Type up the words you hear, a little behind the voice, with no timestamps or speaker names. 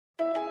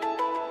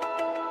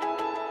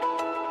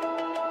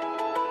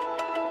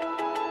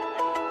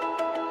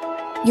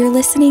You're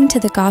listening to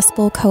the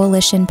Gospel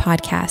Coalition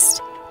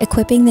podcast,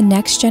 equipping the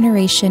next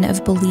generation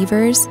of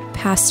believers,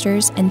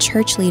 pastors, and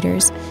church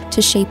leaders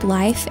to shape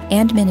life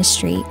and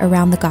ministry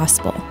around the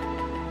gospel.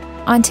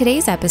 On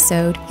today's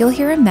episode, you'll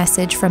hear a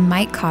message from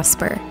Mike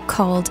Cosper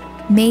called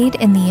Made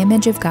in the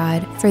Image of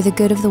God for the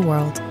Good of the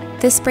World.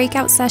 This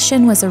breakout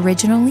session was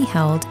originally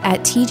held at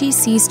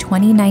TGC's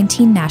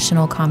 2019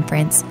 National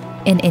Conference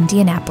in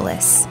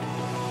Indianapolis.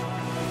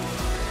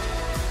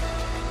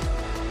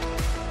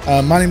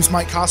 My name is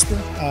Mike Cosper.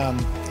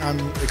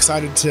 I'm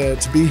excited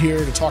to be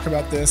here to talk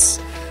about this.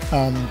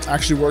 I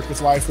actually worked with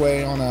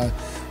Lifeway on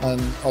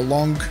a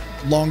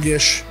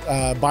longish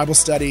Bible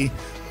study,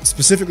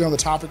 specifically on the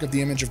topic of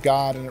the image of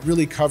God, and it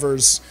really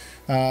covers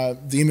the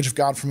image of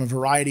God from a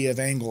variety of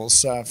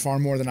angles, far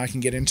more than I can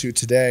get into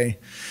today.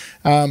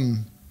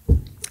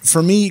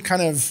 For me,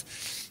 kind of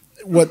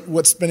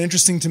what's been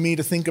interesting to me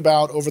to think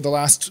about over the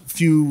last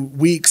few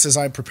weeks as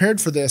I prepared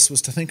for this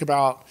was to think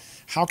about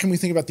how can we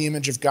think about the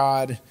image of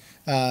God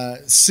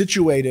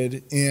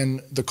situated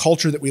in the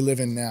culture that we live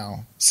in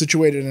now,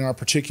 situated in our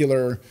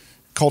particular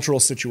cultural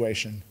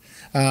situation.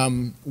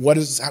 Why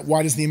does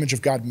the image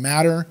of God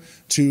matter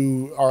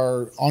to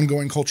our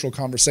ongoing cultural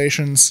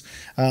conversations?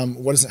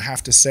 What does it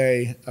have to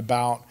say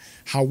about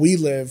how we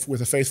live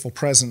with a faithful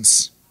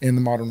presence in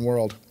the modern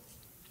world?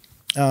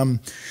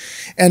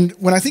 And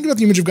when I think about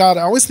the image of God,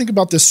 I always think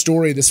about this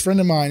story. This friend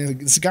of mine,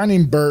 this guy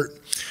named Bert,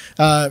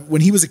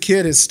 when he was a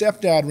kid, his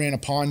stepdad ran a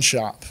pawn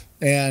shop.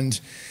 And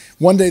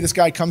one day this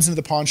guy comes into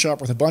the pawn shop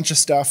with a bunch of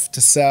stuff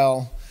to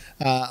sell,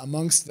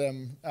 amongst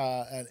them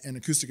an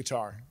acoustic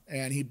guitar.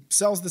 And he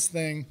sells this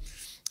thing.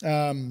 His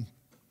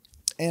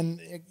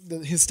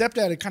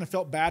stepdad had kind of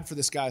felt bad for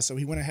this guy, so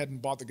he went ahead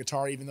and bought the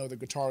guitar, even though the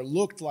guitar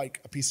looked like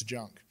a piece of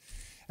junk.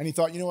 And he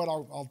thought, you know what,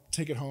 I'll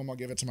take it home, I'll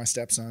give it to my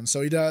stepson. So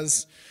he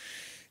does.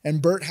 And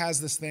Bert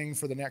has this thing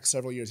for the next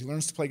several years. He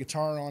learns to play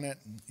guitar on it.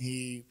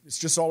 It's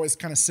just always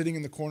kind of sitting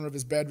in the corner of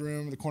his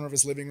bedroom, the corner of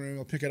his living room.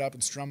 He'll pick it up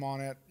and strum on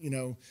it.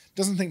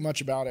 Doesn't think much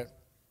about it.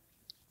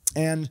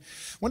 And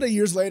one day,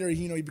 years later,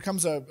 he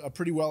becomes a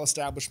pretty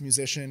well-established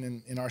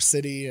musician in our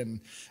city,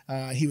 and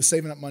he was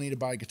saving up money to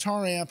buy a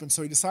guitar amp, and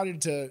so he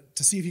decided to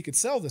see if he could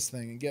sell this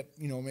thing and get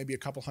maybe a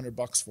couple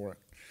 $100 for it.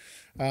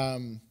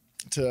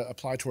 To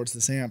apply towards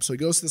this amp. So he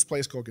goes to this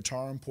place called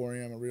Guitar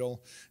Emporium, a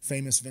real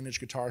famous vintage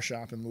guitar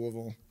shop in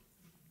Louisville.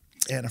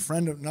 And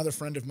another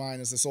friend of mine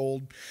is this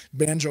old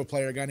banjo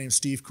player, a guy named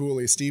Steve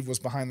Cooley. Steve was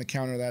behind the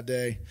counter that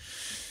day.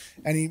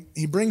 And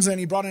he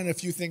brought in a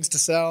few things to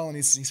sell, and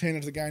he's handing it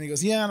to the guy, and he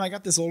goes, yeah, and I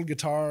got this old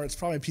guitar. It's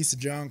probably a piece of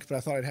junk, but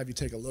I thought I'd have you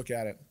take a look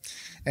at it.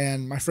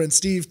 And my friend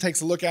Steve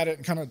takes a look at it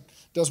and kind of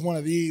does one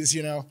of these,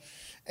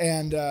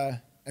 and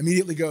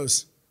immediately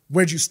goes,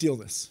 where'd you steal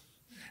this?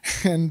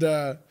 And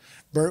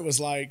Bert was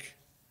like,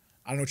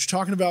 I don't know what you're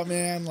talking about,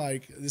 man.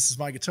 Like, this is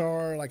my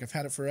guitar. Like, I've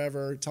had it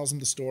forever. Tells him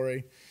the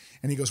story.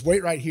 And he goes,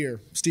 wait right here.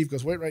 Steve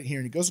goes, wait right here.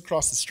 And he goes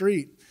across the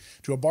street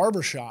to a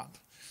barber shop.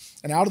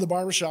 And out of the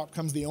barber shop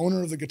comes the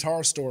owner of the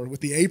guitar store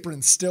with the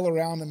apron still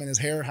around him and his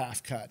hair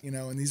half cut,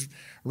 and he's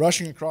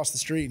rushing across the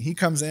street. And he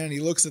comes in, he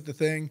looks at the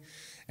thing,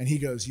 and he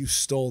goes, you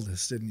stole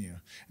this, didn't you?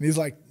 And he's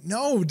like,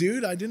 no,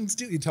 dude, I didn't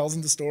steal it. He tells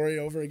him the story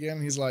over again.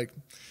 And he's like,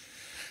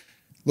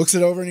 looks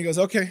it over and he goes,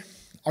 okay,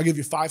 I'll give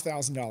you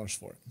 $5,000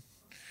 for it.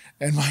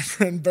 And my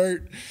friend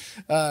Bert,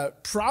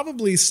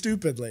 probably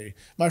stupidly,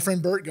 my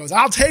friend Bert goes,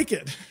 I'll take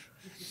it.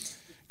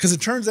 Because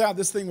it turns out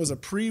this thing was a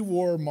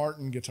pre-war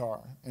Martin guitar.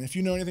 And if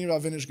you know anything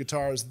about vintage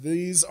guitars,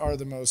 these are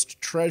the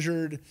most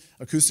treasured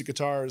acoustic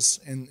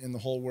guitars in the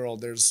whole world.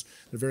 They're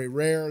very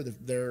rare.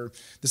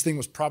 This thing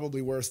was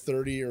probably worth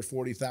 $30,000 or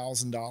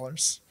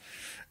 $40,000.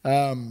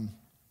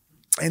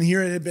 And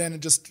here it had been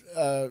just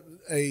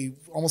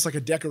almost like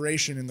a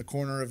decoration in the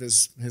corner of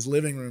his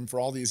living room for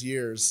all these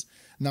years,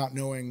 not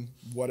knowing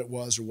what it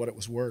was or what it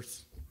was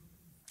worth.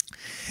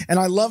 And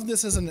I love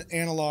this as an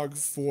analog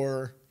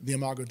for the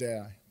Imago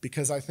Dei,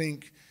 because I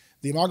think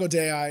the Imago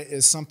Dei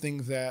is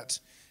something that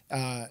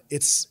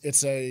it's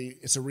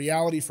a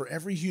reality for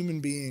every human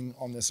being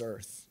on this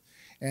earth.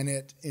 And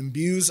it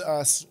imbues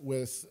us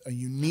with a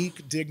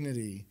unique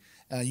dignity,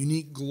 a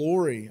unique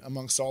glory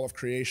amongst all of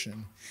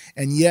creation.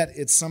 And yet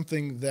it's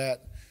something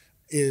that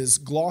is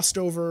glossed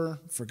over,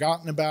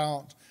 forgotten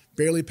about,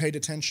 barely paid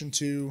attention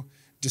to,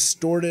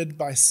 distorted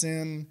by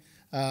sin,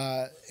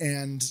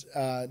 and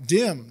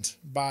dimmed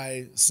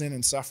by sin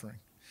and suffering.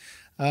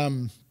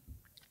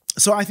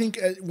 So I think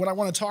what I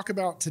want to talk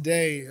about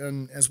today,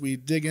 and as we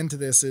dig into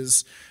this,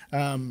 is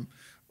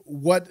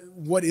what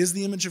is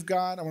the image of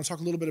God? I want to talk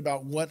a little bit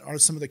about what are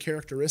some of the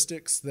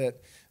characteristics that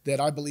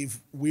I believe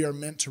we are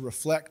meant to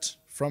reflect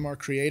from our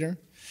Creator,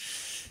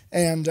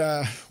 and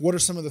what are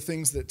some of the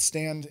things that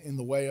stand in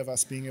the way of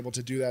us being able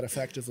to do that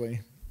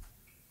effectively.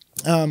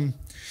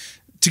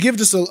 To give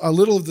just a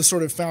little of the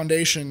sort of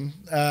foundation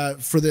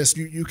for this,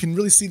 you can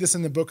really see this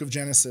in the book of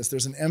Genesis.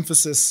 There's an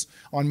emphasis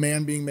on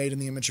man being made in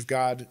the image of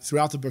God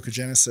throughout the book of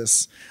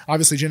Genesis.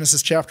 Obviously,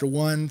 Genesis chapter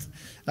 1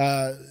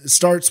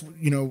 starts,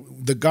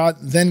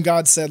 then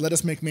God said, "Let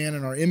us make man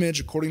in our image,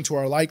 according to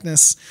our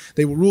likeness.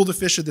 They will rule the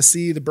fish of the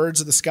sea, the birds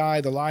of the sky,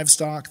 the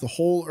livestock, the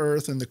whole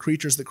earth, and the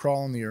creatures that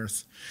crawl on the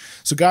earth."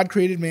 So God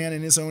created man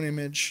in his own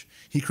image.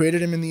 He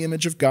created him in the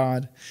image of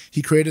God.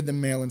 He created them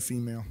male and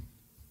female.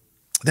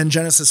 Then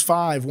Genesis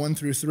 5, 1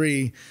 through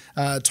 3,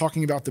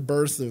 talking about the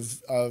birth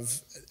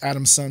of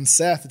Adam's son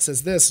Seth, it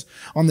says this: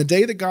 "On the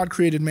day that God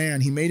created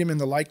man, he made him in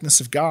the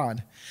likeness of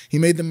God. He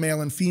made them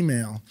male and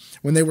female.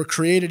 When they were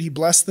created, he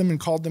blessed them and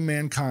called them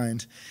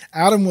mankind.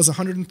 Adam was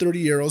 130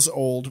 years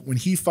old when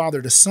he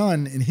fathered a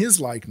son in his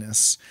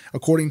likeness,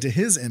 according to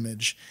his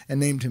image,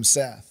 and named him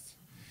Seth."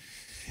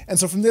 And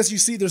so from this, you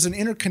see there's an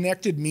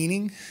interconnected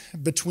meaning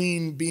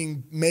between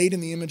being made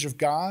in the image of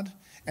God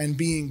and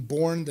being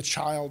born the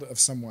child of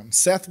someone.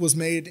 Seth was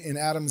made in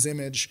Adam's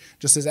image,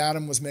 just as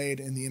Adam was made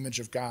in the image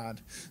of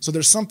God. So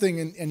there's something,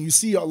 and you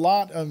see a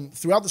lot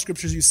throughout the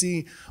scriptures, you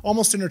see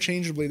almost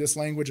interchangeably this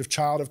language of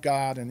child of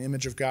God and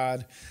image of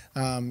God.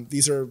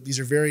 These are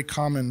very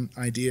common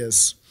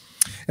ideas.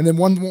 And then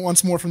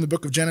once more from the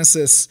book of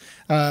Genesis,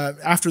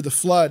 after the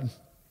flood,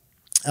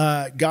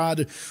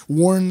 God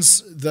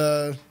warns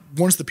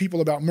the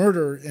people about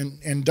murder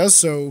and does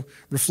so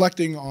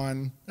reflecting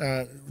on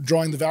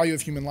drawing the value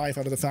of human life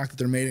out of the fact that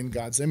they're made in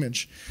God's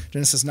image.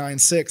 Genesis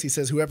 9:6, he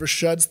says, "Whoever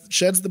sheds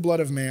the blood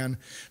of man,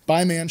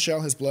 by man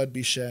shall his blood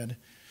be shed.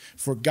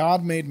 For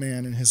God made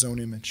man in his own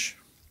image."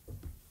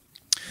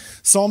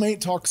 Psalm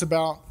 8 talks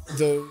about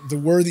the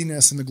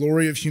worthiness and the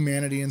glory of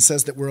humanity and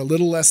says that we're a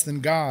little less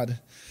than God.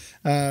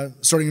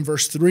 Starting in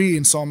verse 3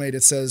 in Psalm 8,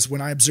 it says, "When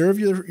I observe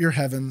your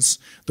heavens,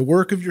 the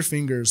work of your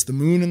fingers, the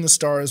moon and the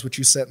stars which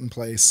you set in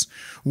place,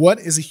 what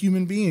is a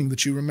human being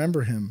that you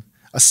remember him,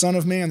 a son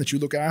of man that you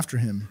look after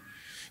him?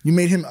 You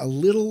made him a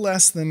little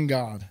less than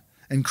God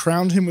and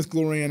crowned him with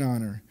glory and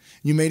honor.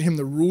 You made him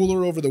the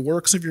ruler over the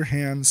works of your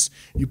hands.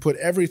 You put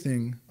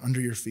everything under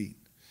your feet."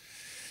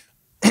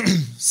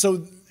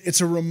 So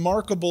it's a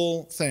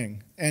remarkable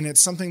thing, and it's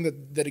something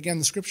that again,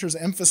 the scriptures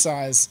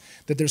emphasize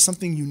that there's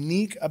something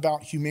unique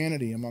about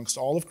humanity amongst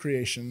all of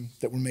creation,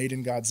 that we're made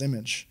in God's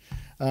image.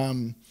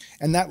 And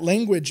that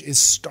language is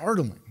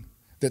startling,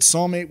 that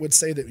Psalm 8 would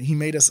say that he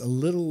made us a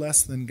little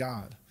less than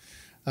God.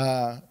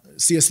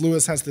 C.S.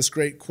 Lewis has this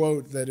great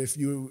quote that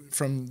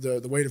from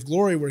the Weight of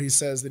Glory, where he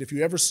says that if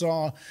you ever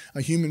saw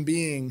a human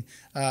being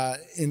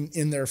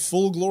in their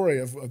full glory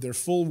of their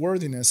full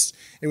worthiness,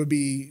 it would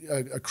be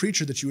a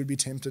creature that you would be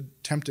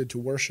tempted to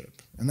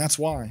worship. And that's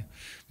why,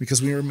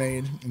 because we were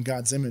made in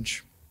God's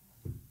image.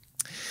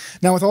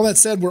 Now, with all that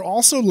said, we're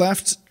also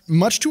left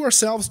much to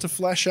ourselves to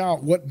flesh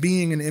out what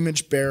being an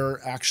image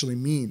bearer actually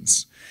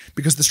means,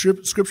 because the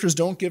scriptures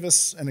don't give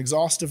us an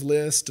exhaustive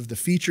list of the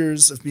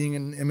features of being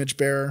an image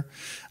bearer.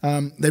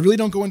 They really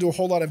don't go into a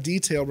whole lot of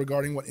detail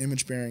regarding what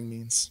image bearing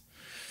means.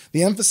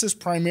 The emphasis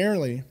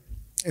primarily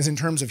is in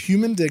terms of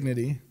human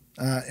dignity,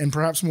 and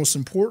perhaps most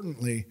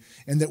importantly,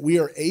 in that we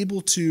are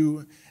able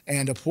to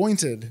and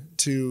appointed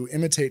to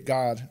imitate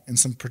God in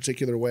some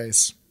particular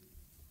ways.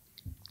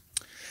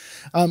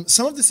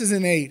 Some of this is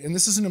innate, and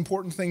this is an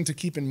important thing to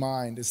keep in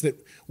mind, is that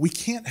we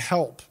can't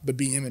help but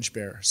be image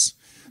bearers.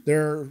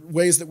 There are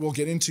ways that we'll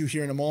get into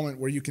here in a moment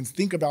where you can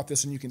think about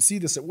this and you can see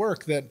this at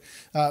work, that,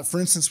 for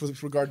instance,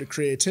 with regard to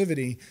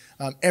creativity,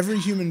 every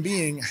human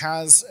being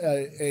has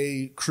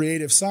a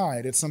creative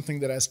side. It's something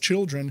that as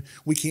children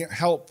we can't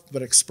help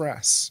but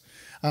express.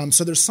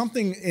 So there's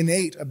something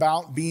innate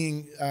about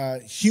being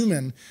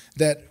human,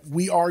 that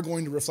we are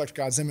going to reflect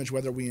God's image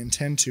whether we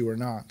intend to or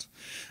not.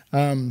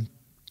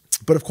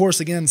 But of course,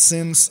 again,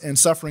 sins and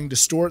suffering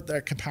distort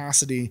that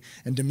capacity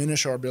and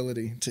diminish our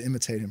ability to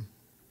imitate him.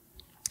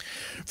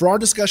 For our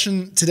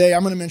discussion today,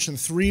 I'm going to mention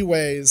 3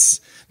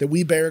 ways that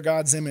we bear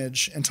God's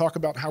image and talk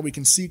about how we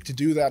can seek to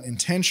do that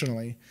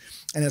intentionally.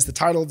 And as the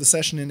title of the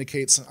session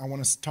indicates, I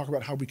want to talk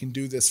about how we can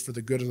do this for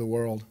the good of the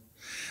world.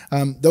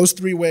 Those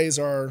 3 ways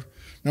are,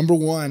 number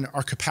 1,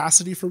 our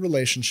capacity for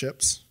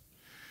relationships.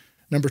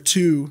 Number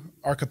 2,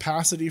 our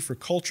capacity for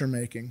culture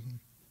making.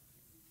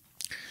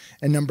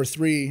 And number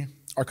 3,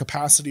 our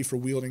capacity for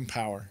wielding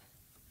power.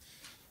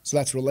 So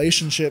that's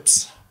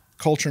relationships,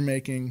 culture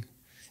making,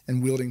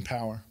 and wielding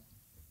power.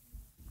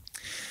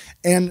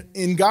 And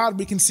in God,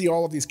 we can see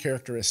all of these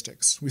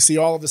characteristics. We see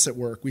all of this at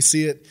work. We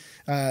see it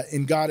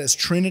in God as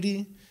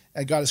Trinity,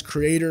 and God as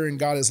Creator, and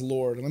God as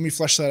Lord. And let me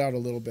flesh that out a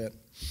little bit.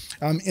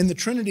 In the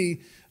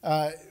Trinity,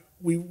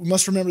 we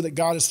must remember that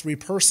God is 3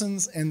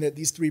 persons, and that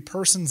these 3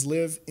 persons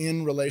live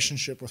in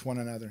relationship with one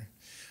another.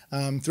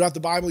 Throughout the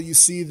Bible, you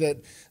see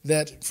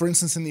that, for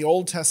instance, in the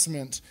Old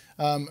Testament,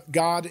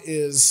 God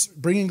is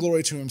bringing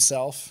glory to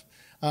himself,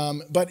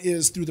 but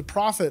is through the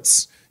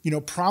prophets,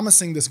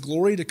 promising this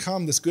glory to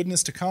come, this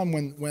goodness to come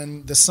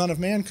when the Son of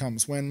Man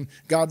comes, when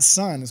God's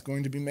Son is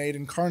going to be made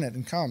incarnate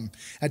and come.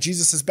 At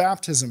Jesus'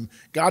 baptism,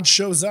 God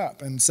shows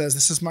up and says,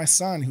 "This is my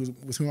Son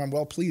with whom I'm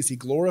well pleased." He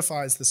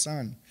glorifies the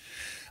Son.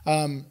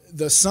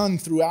 The Son,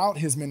 throughout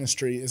his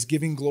ministry, is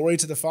giving glory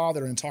to the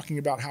Father and talking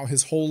about how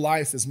his whole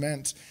life is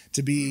meant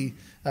to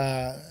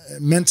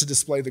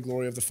display the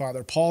glory of the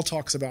Father. Paul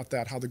talks about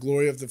that, how the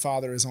glory of the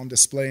Father is on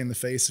display in the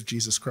face of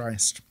Jesus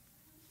Christ.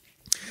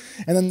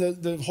 And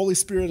then the Holy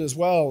Spirit as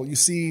well, you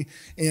see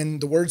in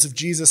the words of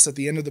Jesus at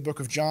the end of the book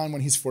of John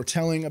when he's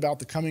foretelling about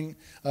the coming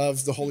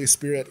of the Holy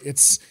Spirit,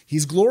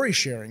 he's glory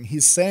sharing.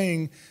 He's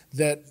saying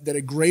that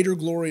a greater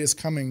glory is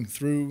coming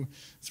through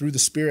the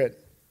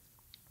Spirit.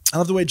 I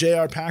love the way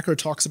J.R. Packer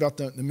talks about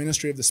the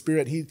ministry of the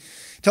Spirit. He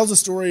tells a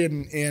story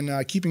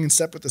in Keeping in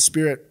Step with the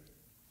Spirit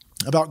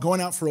about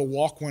going out for a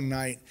walk one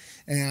night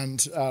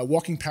and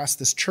walking past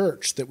this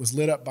church that was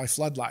lit up by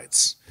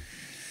floodlights.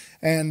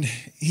 And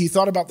he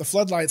thought about the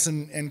floodlights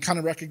and kind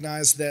of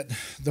recognized that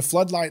the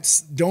floodlights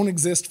don't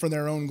exist for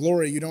their own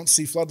glory. You don't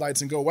see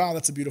floodlights and go, wow,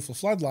 that's a beautiful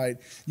floodlight.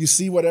 You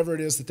see whatever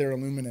it is that they're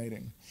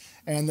illuminating.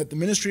 And that the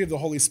ministry of the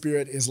Holy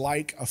Spirit is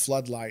like a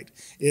floodlight.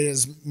 It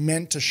is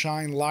meant to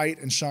shine light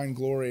and shine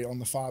glory on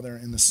the Father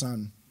and the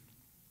Son.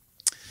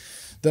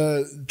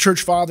 The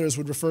church fathers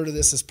would refer to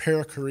this as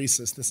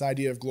perichoresis, this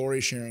idea of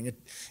glory sharing.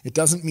 It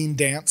doesn't mean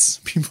dance.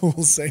 People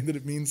will say that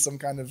it means some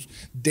kind of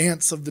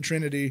dance of the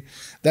Trinity.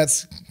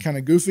 That's kind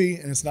of goofy,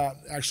 and it's not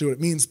actually what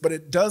it means, but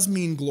it does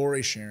mean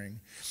glory sharing.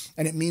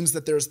 And it means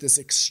that there's this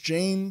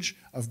exchange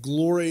of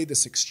glory,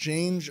 this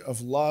exchange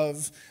of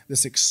love,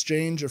 this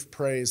exchange of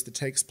praise that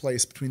takes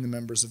place between the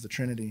members of the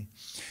Trinity.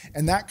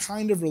 And that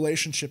kind of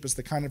relationship is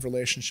the kind of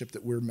relationship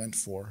that we're meant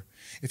for.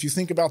 If you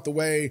think about the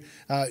way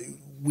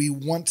we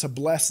want to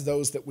bless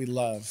those that we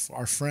love,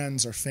 our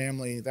friends, our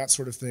family, that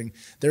sort of thing,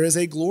 there is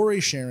a glory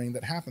sharing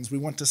that happens. We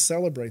want to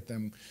celebrate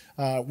them.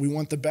 We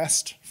want the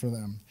best for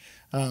them.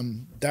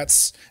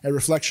 That's a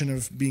reflection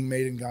of being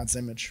made in God's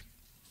image.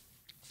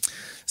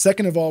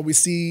 Second of all, we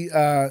see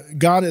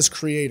God as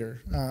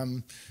creator.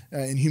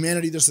 In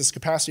humanity, there's this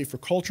capacity for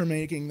culture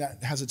making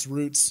that has its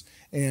roots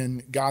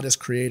in God as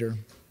creator.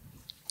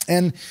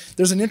 And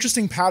there's an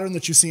interesting pattern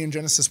that you see in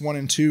Genesis 1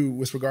 and 2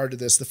 with regard to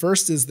this. The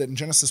first is that in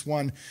Genesis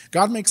 1,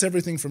 God makes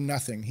everything from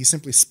nothing. He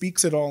simply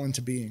speaks it all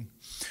into being.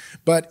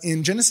 But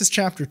in Genesis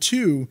chapter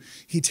 2,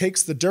 he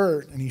takes the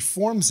dirt and he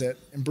forms it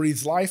and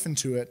breathes life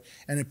into it,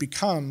 and it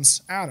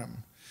becomes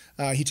Adam.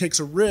 He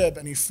takes a rib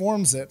and he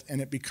forms it, and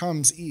it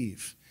becomes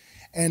Eve.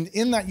 And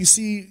in that you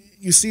see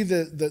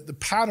the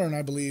pattern,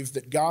 I believe,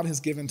 that God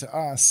has given to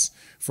us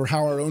for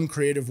how our own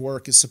creative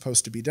work is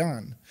supposed to be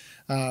done.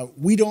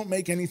 We don't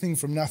make anything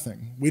from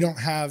nothing. We don't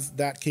have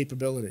that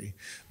capability.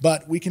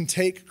 But we can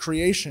take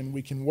creation,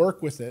 we can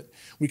work with it,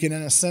 we can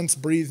in a sense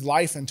breathe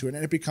life into it,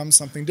 and it becomes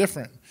something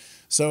different.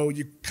 So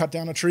you cut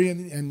down a tree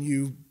and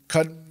you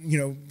cut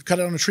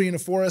down a tree in a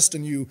forest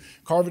and you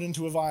carve it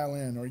into a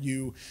violin, or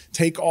you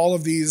take all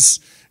of these,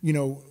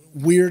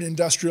 weird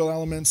industrial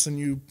elements and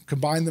you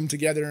combine them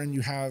together and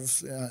you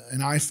have an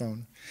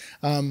iPhone.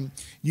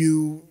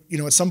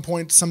 At some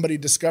point somebody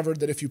discovered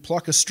that if you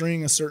pluck a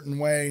string a certain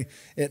way,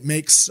 it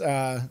makes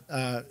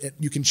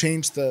you can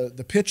change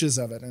the pitches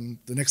of it, and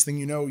the next thing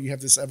you know, you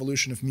have this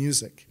evolution of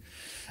music.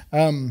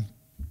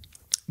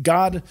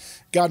 God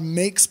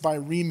makes by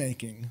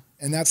remaking,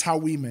 and that's how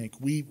we make.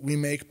 We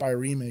make by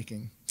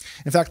remaking.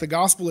 In fact, the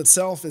gospel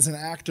itself is an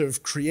act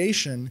of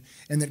creation,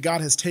 and that God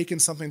has taken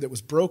something that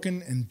was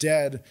broken and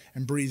dead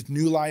and breathed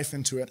new life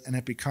into it, and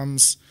it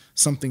becomes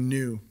something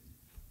new.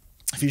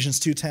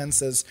 Ephesians 2:10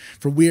 says,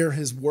 "For we are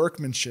his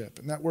workmanship."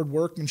 And that word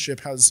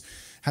workmanship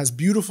has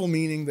beautiful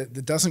meaning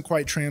that doesn't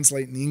quite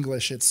translate in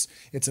English. It's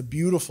a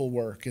beautiful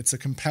work. It's a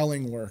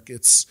compelling work.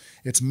 It's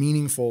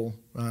meaningful.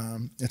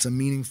 It's a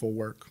meaningful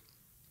work.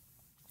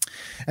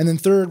 And then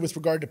third, with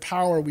regard to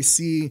power, we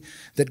see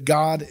that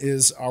God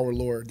is our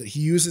Lord, that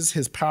he uses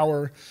his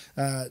power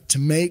to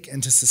make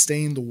and to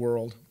sustain the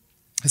world.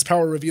 His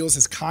power reveals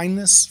his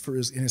kindness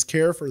in his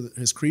care for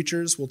his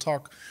creatures. We'll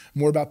talk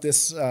more about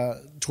this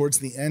towards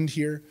the end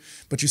here.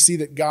 But you see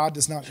that God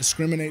does not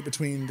discriminate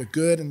between the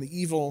good and the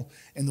evil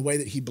in the way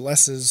that he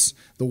blesses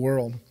the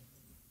world.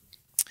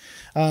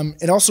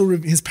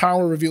 His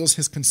power reveals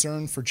his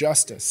concern for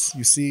justice.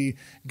 You see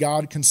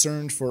God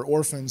concerned for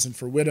orphans and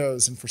for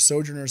widows and for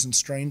sojourners and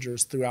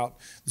strangers throughout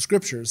the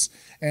scriptures.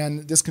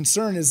 And this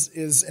concern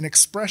is an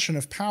expression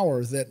of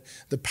power, that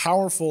the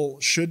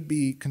powerful should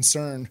be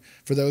concerned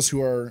for those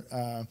who are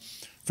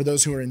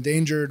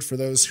endangered, for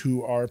those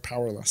who are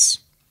powerless.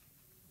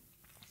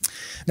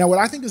 Now, what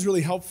I think is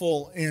really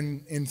helpful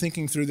in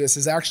thinking through this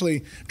is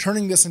actually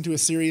turning this into a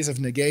series of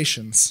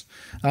negations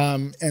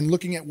and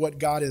looking at what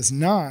God is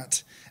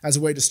not as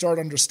a way to start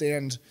to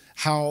understand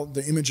how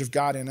the image of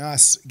God in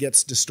us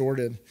gets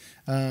distorted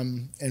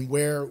and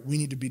where we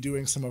need to be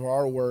doing some of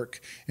our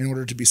work in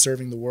order to be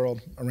serving the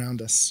world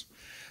around us.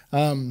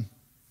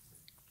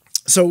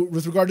 So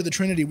with regard to the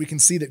Trinity, we can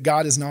see that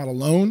God is not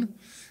alone.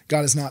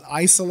 God is not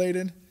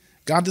isolated.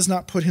 God does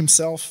not put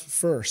himself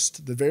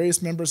first. The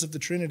various members of the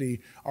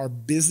Trinity are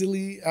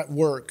busily at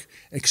work,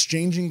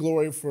 exchanging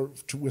glory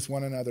with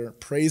one another,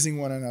 praising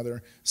one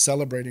another,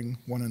 celebrating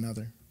one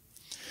another.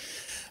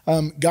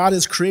 God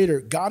is creator.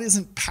 God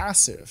isn't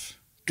passive.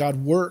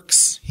 God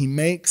works, he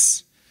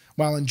makes,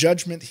 While in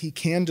judgment he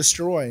can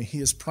destroy, he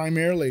is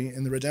primarily,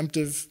 in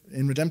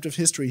redemptive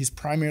history, he's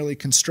primarily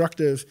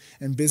constructive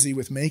and busy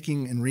with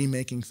making and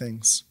remaking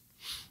things.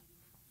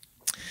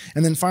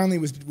 And then finally,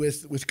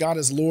 with God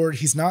as Lord,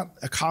 he's not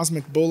a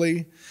cosmic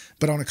bully,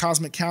 but on a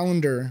cosmic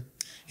calendar,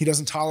 he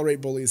doesn't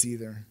tolerate bullies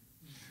either.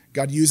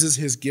 God uses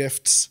his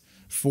gifts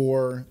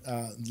for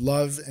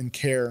love and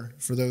care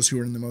for those who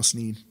are in the most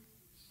need.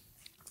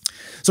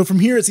 So from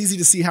here, it's easy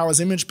to see how as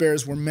image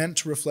bearers, we're meant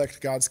to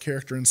reflect God's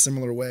character in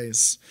similar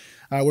ways.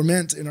 We're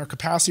meant, in our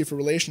capacity for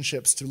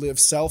relationships, to live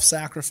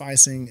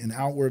self-sacrificing and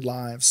outward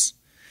lives.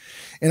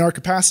 In our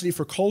capacity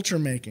for culture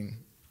making,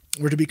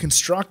 we're to be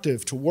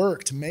constructive, to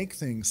work, to make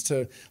things,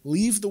 to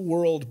leave the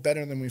world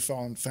better than we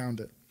found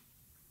it.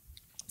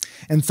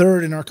 And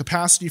third, in our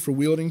capacity for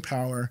wielding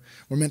power,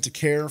 we're meant to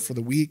care for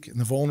the weak and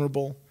the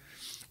vulnerable.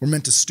 We're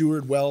meant to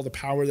steward well the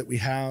power that we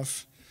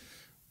have.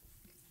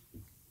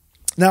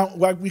 Now,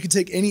 we could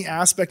take any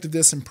aspect of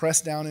this and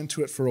press down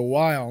into it for a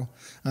while,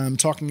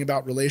 talking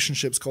about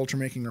relationships, culture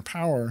making, or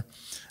power.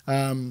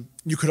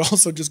 You could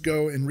also just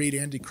go and read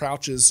Andy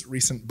Crouch's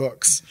recent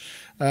books,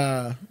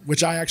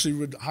 which I actually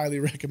would highly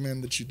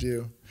recommend that you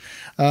do.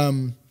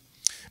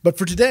 But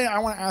for today, I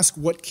want to ask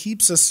what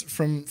keeps us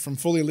from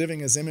fully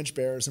living as image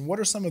bearers, and what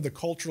are some of the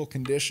cultural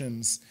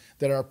conditions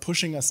that are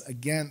pushing us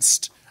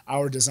against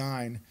our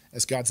design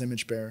as God's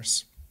image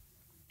bearers.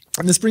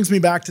 And this brings me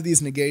back to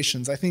these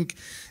negations. I think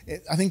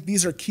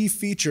these are key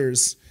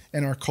features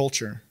in our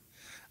culture.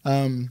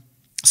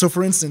 So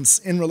for instance,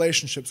 in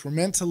relationships, we're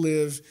meant to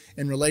live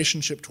in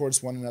relationship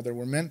towards one another.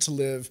 We're meant to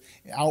live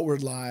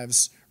outward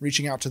lives,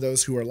 reaching out to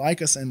those who are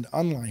like us and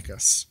unlike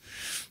us.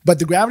 But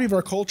the gravity of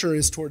our culture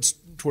is towards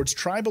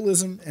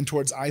tribalism and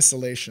towards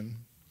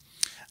isolation.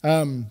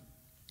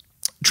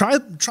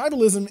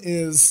 Tribalism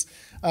is...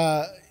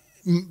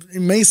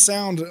 it may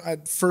sound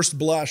at first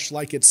blush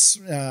like it's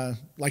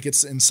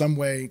in some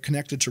way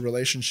connected to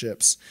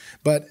relationships,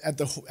 but at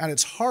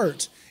its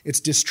heart, it's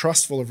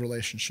distrustful of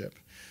relationship.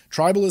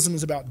 Tribalism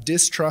is about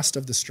distrust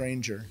of the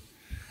stranger.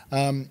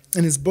 In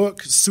his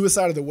book,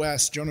 Suicide of the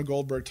West, Jonah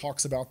Goldberg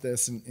talks about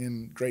this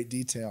in great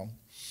detail.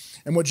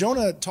 And what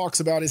Jonah talks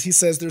about is, he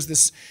says there's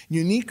this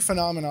unique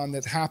phenomenon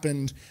that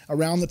happened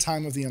around the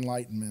time of the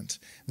Enlightenment,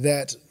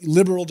 that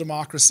liberal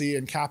democracy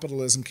and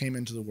capitalism came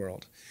into the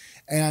world.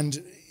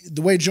 And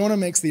the way Jonah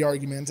makes the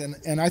argument,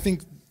 and I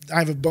think I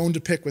have a bone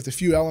to pick with a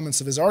few elements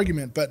of his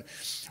argument, but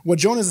what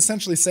Jonah is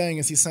essentially saying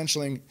is he's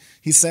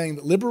saying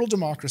that liberal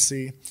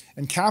democracy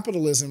and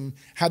capitalism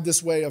had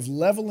this way of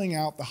leveling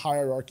out the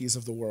hierarchies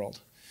of the world.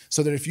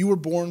 So that if you were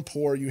born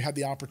poor, you had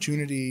the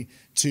opportunity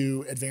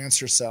to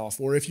advance yourself.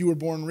 Or if you were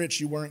born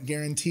rich, you weren't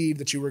guaranteed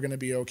that you were going to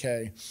be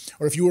okay.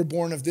 Or if you were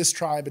born of this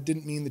tribe, it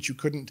didn't mean that you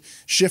couldn't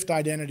shift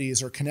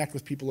identities or connect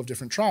with people of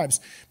different tribes.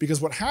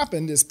 Because what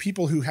happened is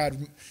people who had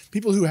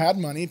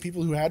money,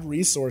 people who had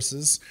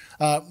resources,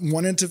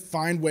 wanted to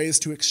find ways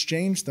to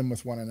exchange them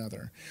with one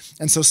another.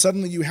 And so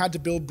suddenly you had to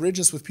build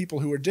bridges with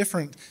people who were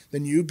different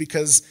than you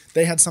because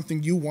they had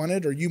something you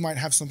wanted, or you might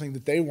have something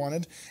that they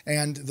wanted.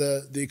 And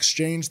the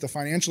exchange, the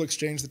financial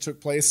exchange that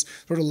took place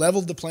sort of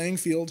leveled the playing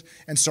field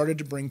and started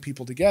to bring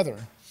people together.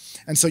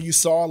 And so you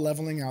saw a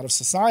leveling out of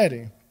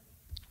society.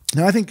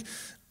 Now I think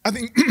I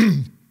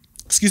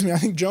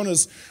think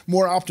Jonah's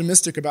more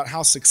optimistic about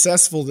how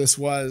successful this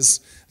was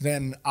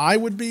than I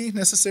would be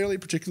necessarily,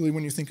 particularly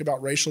when you think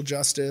about racial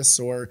justice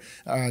or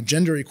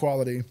gender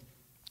equality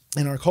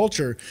in our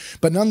culture.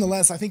 But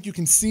nonetheless, I think you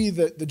can see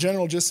the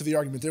general gist of the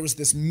argument. There was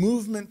this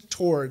movement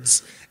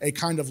towards a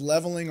kind of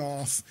leveling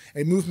off,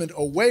 a movement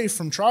away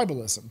from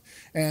tribalism.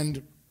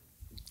 And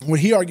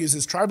what he argues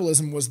is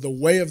tribalism was the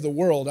way of the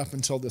world up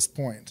until this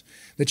point,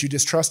 that you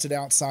distrusted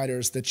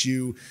outsiders, that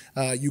you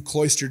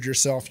cloistered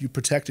yourself, you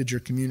protected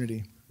your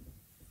community.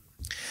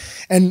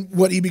 And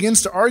what he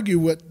begins to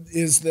argue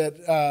is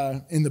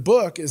that in the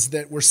book is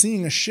that we're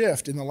seeing a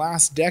shift in the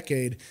last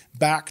decade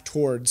back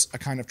towards a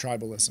kind of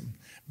tribalism,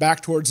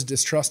 back towards a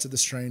distrust of the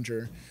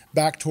stranger,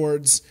 back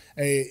towards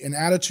an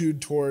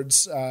attitude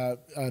towards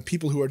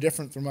people who are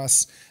different from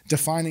us,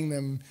 defining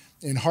them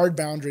in hard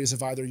boundaries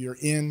of either you're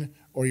in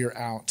or you're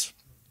out.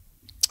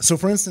 So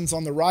for instance,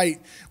 on the right,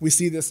 we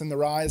see this in the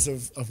rise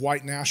of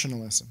white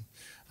nationalism.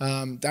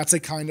 That's a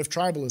kind of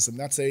tribalism.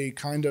 That's a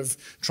kind of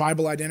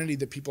tribal identity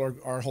that people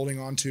are holding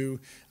on to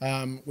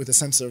with a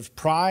sense of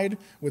pride,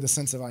 with a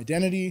sense of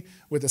identity,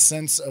 with a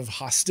sense of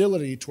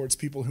hostility towards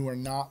people who are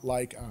not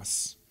like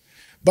us.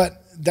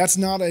 But that's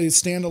not a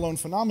standalone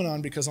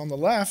phenomenon, because on the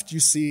left you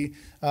see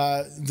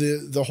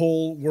the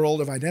whole world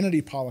of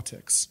identity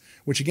politics,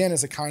 which again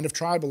is a kind of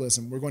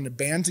tribalism. We're going to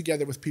band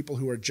together with people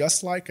who are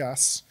just like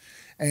us,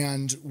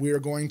 and we're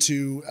going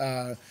to,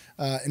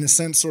 in a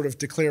sense, sort of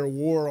declare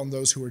war on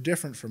those who are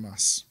different from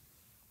us.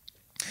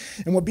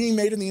 And what being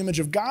made in the image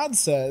of God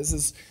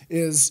says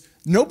is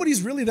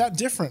nobody's really that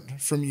different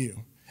from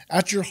you.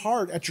 At your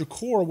heart, at your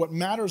core, what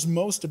matters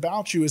most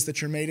about you is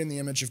that you're made in the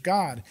image of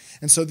God.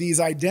 And so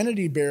these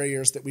identity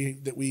barriers that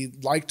we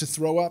like to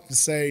throw up to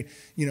say,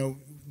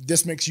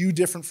 This makes you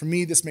different from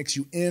me. This makes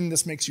you in.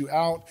 This makes you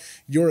out.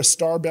 You're a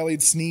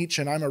star-bellied sneetch,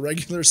 and I'm a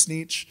regular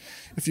sneetch,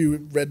 if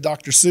you read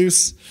Dr.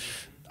 Seuss.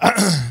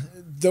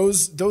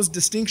 Those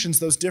distinctions,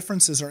 those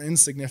differences are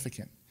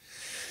insignificant.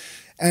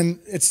 And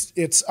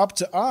it's up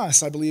to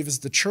us, I believe, as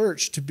the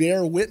church to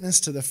bear witness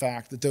to the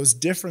fact that those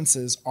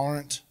differences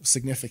aren't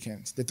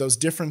significant, that those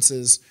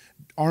differences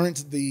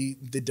aren't the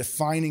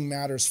defining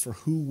matters for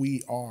who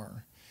we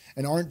are,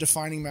 and aren't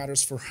defining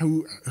matters for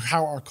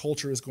how our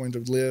culture is going to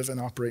live and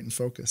operate and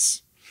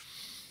focus.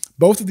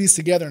 Both of these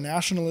together,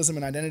 nationalism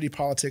and identity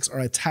politics, are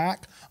an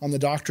attack on the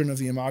doctrine of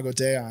the Imago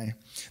Dei.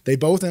 They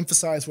both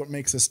emphasize what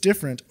makes us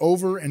different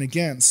over and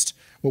against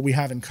what we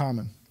have in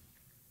common.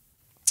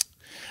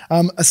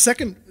 A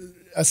second,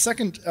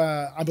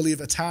 I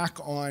believe, attack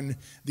on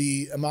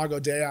the Imago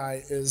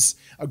Dei is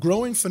a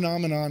growing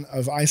phenomenon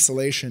of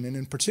isolation, and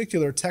in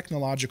particular,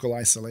 technological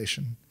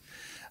isolation.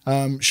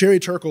 Sherry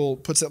Turkle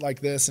puts it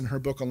like this in her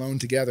book, Alone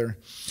Together.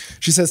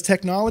 She says,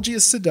 technology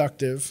is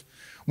seductive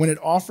when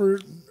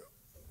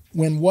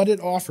what it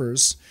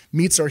offers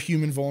meets our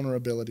human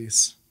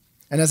vulnerabilities.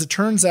 And as it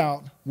turns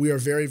out, we are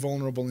very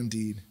vulnerable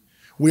indeed.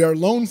 We are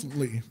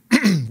lonely,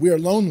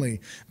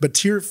 but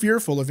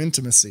fearful of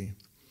intimacy.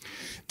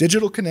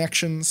 Digital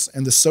connections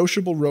and the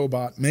sociable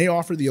robot may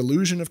offer the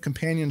illusion of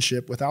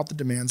companionship without the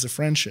demands of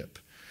friendship.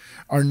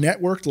 Our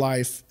networked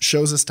life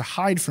shows us to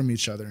hide from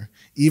each other,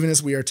 even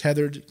as we are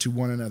tethered to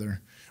one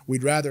another.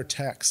 We'd rather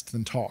text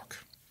than talk.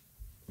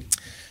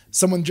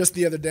 Someone just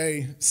the other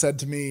day said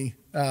to me,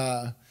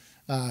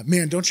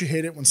 man, don't you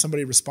hate it when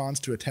somebody responds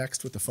to a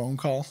text with a phone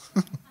call?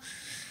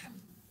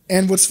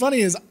 And what's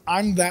funny is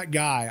I'm that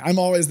guy. I'm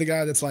always the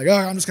guy that's like, oh,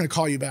 I'm just going to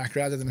call you back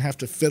rather than have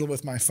to fiddle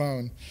with my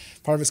phone.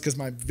 Part of it's because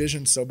my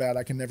vision's so bad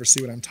I can never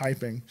see what I'm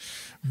typing.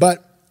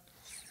 But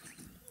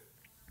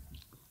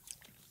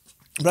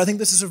I think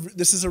this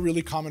is a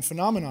really common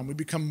phenomenon. We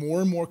become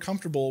more and more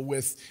comfortable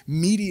with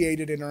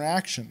mediated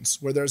interactions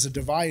where there's a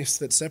device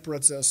that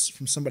separates us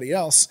from somebody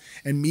else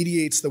and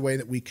mediates the way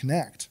that we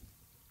connect.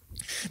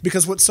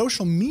 Because what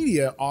social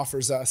media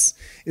offers us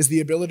is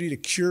the ability to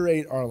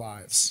curate our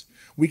lives.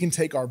 We can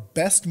take our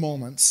best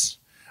moments,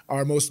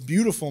 our most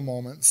beautiful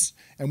moments,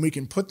 and we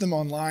can put them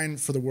online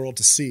for the world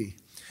to see.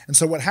 And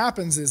so what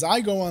happens is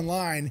I go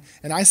online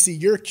and I see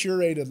your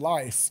curated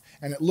life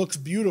and it looks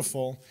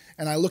beautiful,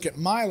 and I look at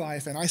my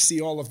life and I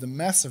see all of the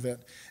mess of it,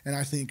 and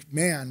I think,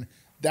 man,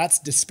 that's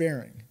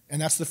despairing.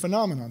 And that's the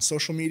phenomenon.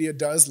 Social media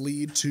does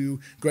lead to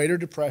greater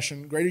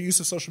depression. Greater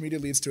use of social media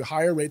leads to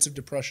higher rates of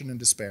depression and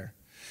despair.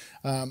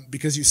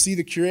 Because you see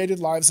the curated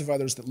lives of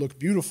others that look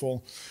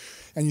beautiful,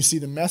 and you see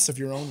the mess of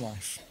your own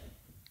life.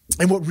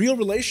 And what real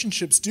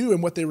relationships do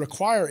and what they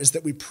require is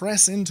that we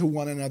press into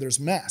one another's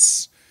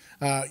mess.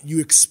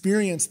 You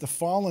experience the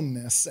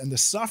fallenness and the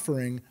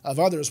suffering of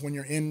others when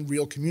you're in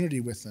real community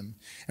with them.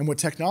 And what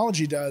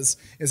technology does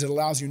is it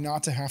allows you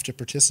not to have to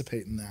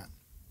participate in that.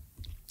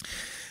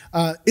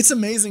 It's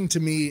amazing to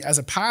me as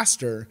a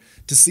pastor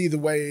to see the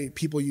way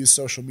people use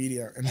social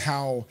media and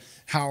how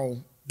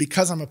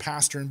because I'm a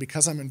pastor and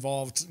because I'm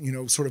involved,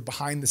 sort of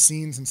behind the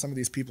scenes in some of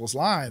these people's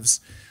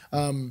lives,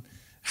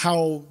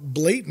 how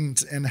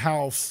blatant and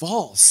how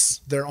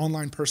false their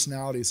online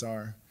personalities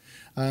are.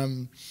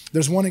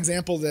 There's one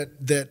example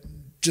that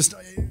just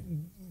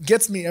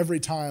gets me every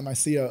time I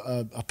see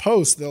a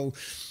post.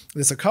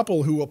 There's a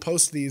couple who will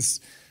post these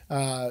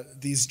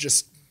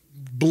just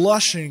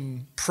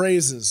blushing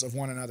praises of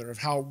one another, of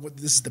how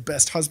this is the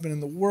best husband in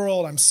the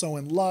world, I'm so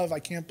in love, I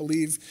can't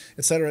believe,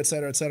 et cetera, et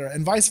cetera, et cetera,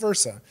 and vice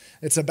versa.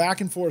 It's a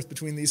back and forth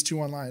between these two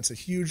online. It's a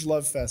huge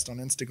love fest on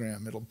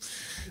Instagram. It'll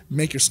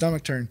make your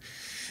stomach turn.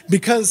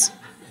 Because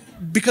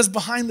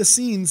behind the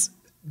scenes,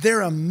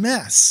 they're a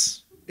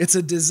mess. It's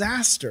a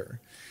disaster.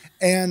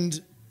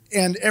 And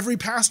every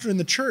pastor in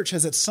the church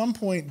has at some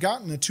point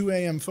gotten a 2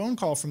 a.m. phone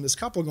call from this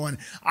couple going,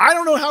 I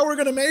don't know how we're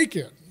going to make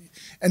it.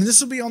 And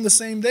this will be on the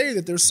same day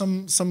that there's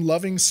some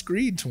loving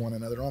screed to one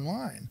another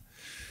online.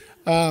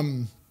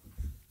 And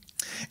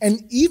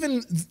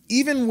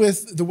even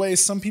with the way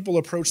some people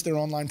approach their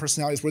online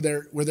personalities,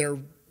 where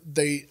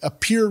they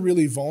appear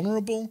really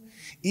vulnerable,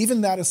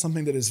 even that is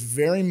something that is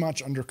very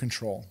much under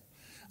control.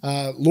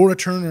 Laura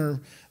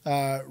Turner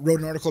wrote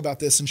an article about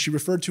this, and she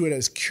referred to it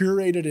as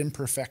curated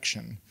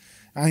imperfection.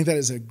 I think that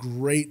is a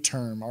great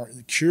term,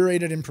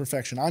 curated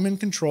imperfection. I'm in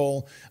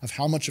control of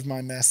how much of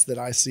my mess that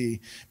I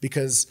see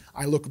because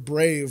I look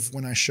brave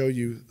when I show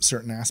you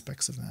certain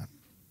aspects of that.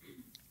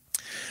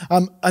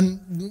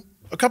 And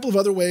a couple of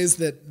other ways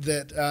a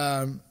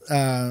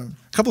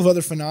couple of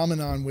other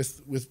phenomenon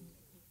with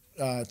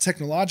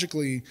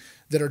technologically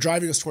that are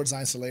driving us towards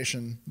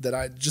isolation that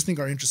I just think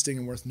are interesting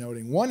and worth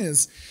noting. One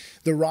is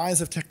the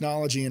rise of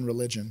technology in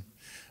religion.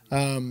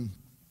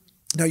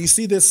 Now you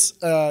see this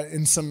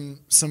in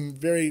some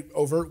very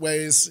overt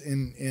ways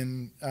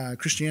in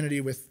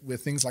Christianity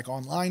with things like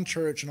online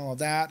church and all of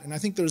that, and I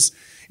think there's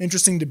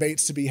interesting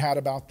debates to be had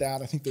about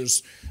that. I think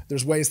there's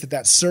ways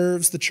that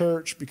serves the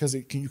church because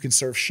you can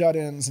serve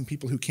shut-ins and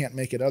people who can't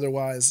make it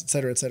otherwise, et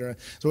cetera, et cetera.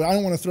 So I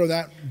don't want to throw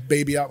that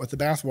baby out with the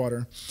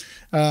bathwater.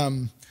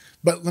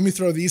 But let me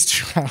throw these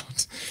two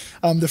out.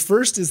 The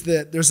first is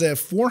that there's a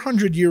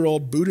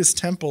 400-year-old Buddhist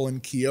temple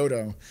in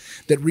Kyoto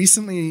that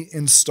recently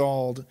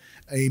installed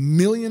a $1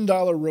 million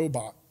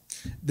robot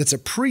that's a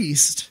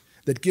priest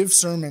that gives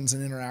sermons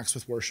and interacts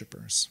with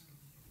worshipers.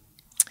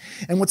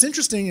 And what's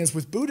interesting is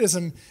with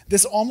Buddhism,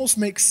 this almost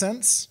makes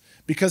sense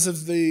because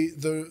of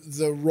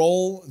the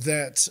role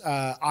that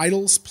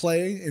idols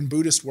play in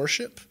Buddhist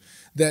worship,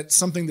 that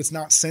something that's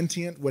not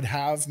sentient would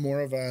have more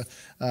of a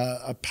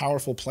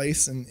powerful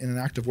place in an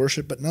act of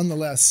worship. But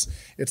nonetheless,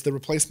 it's the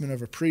replacement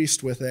of a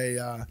priest with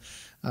a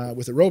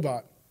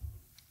robot.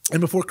 And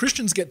before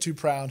Christians get too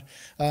proud,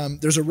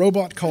 there's a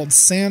robot called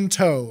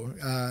Santo,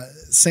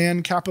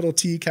 San capital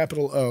T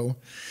capital O,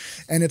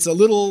 and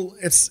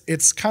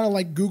it's kind of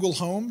like Google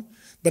Home,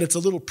 but it's a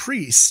little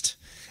priest,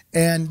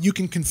 and you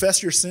can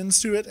confess your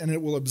sins to it, and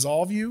it will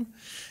absolve you.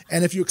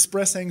 And if you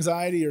express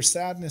anxiety or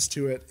sadness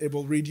to it, it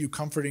will read you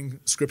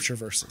comforting scripture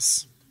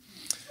verses.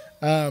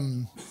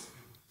 And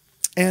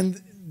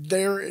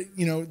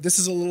this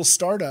is a little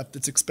startup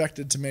that's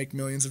expected to make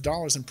millions of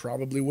dollars and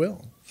probably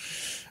will.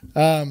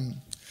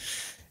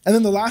 And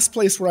then the last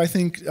place where I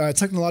think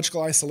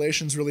technological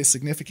isolation is really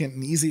significant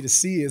and easy to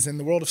see is in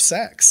the world of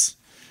sex.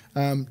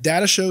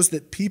 Data shows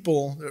that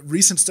a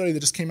recent study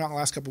that just came out in the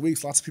last couple of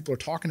weeks, lots of people are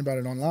talking about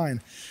it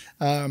online,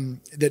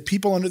 that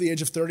people under the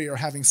age of 30 are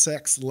having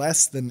sex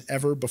less than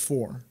ever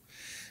before.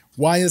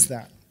 Why is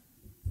that?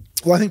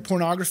 Well, I think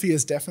pornography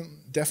is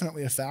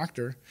definitely a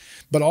factor,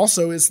 but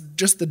also is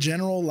just the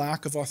general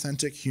lack of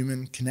authentic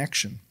human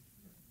connection.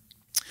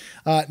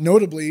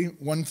 Notably,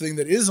 one thing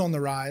that is on the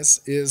rise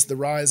is the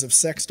rise of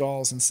sex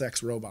dolls and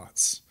sex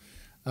robots.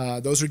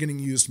 Those are getting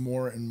used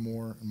more and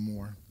more and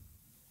more.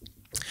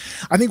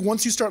 I think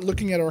once you start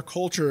looking at our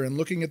culture and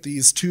looking at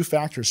these two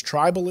factors,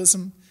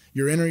 tribalism,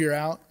 you're in or you're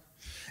out,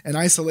 and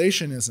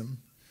isolationism,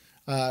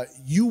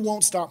 you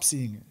won't stop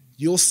seeing it.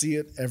 You'll see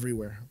it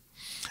everywhere.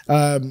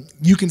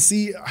 You can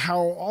see how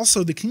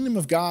also the kingdom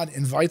of God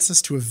invites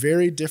us to a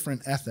very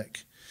different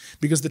ethic,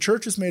 because the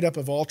church is made up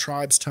of all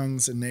tribes,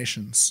 tongues, and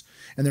nations,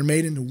 and they're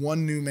made into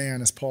one new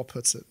man, as Paul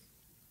puts it.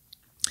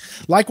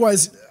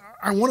 Likewise,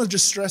 I want to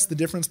just stress the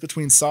difference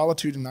between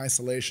solitude and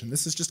isolation.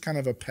 This is just kind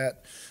of a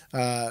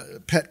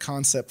pet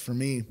concept for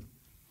me,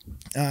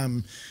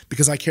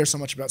 because I care so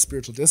much about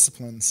spiritual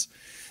disciplines,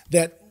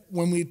 that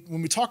when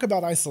we talk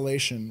about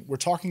isolation, we're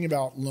talking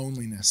about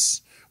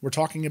loneliness. We're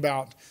talking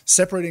about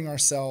separating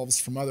ourselves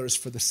from others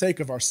for the sake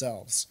of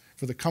ourselves,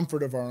 for the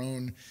comfort of our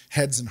own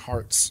heads and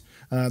hearts,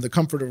 the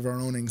comfort of our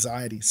own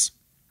anxieties.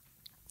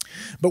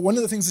 But one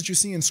of the things that you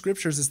see in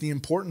scriptures is the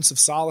importance of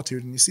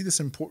solitude, and you see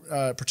this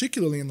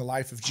particularly in the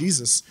life of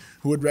Jesus,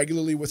 who would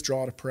regularly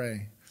withdraw to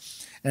pray.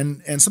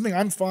 And something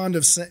I'm fond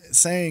of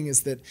saying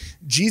is that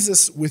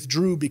Jesus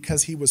withdrew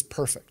because he was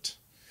perfect.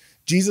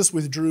 Jesus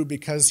withdrew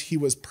because he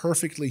was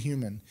perfectly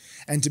human.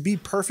 And to be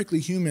perfectly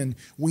human,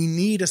 we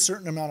need a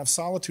certain amount of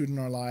solitude in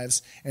our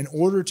lives in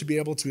order to be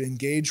able to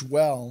engage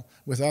well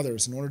with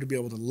others, in order to be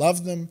able to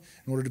love them,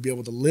 in order to be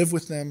able to live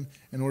with them,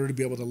 in order to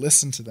be able to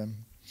listen to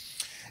them.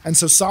 And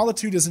so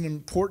solitude is an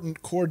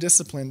important core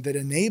discipline that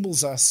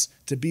enables us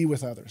to be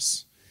with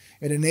others.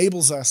 It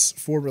enables us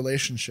for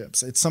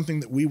relationships. It's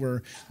something that we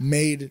were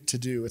made to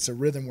do. It's a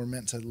rhythm we're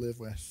meant to live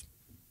with.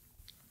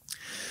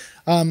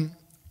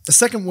 The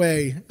second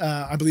way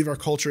I believe our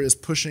culture is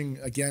pushing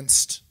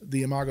against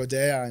the Imago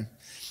Dei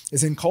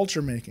is in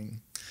culture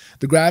making.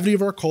 The gravity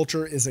of our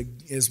culture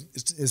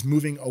is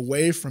moving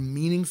away from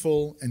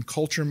meaningful and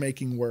culture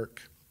making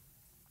work.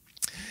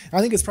 I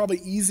think it's probably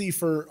easy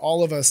for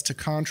all of us to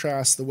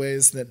contrast the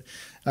ways that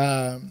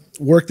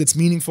work that's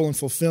meaningful and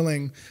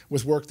fulfilling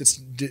with work that's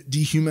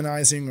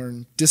dehumanizing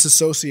or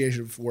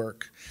disassociative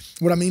work.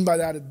 What I mean by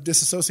that,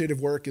 disassociative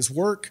work is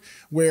work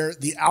where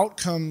the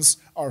outcomes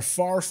are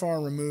far,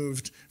 far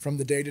removed from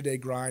the day-to-day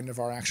grind of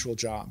our actual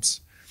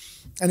jobs.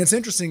 And it's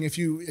interesting, if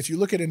you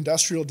look at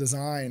industrial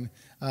design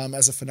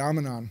as a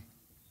phenomenon,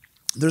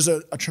 there's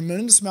a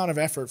tremendous amount of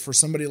effort for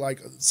somebody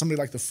like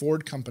the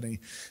Ford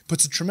company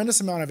puts a tremendous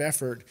amount of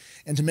effort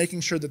into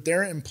making sure that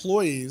their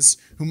employees,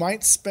 who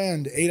might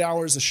spend 8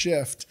 hours a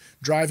shift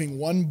driving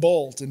one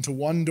bolt into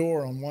one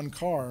door on one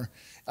car,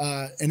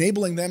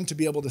 enabling them to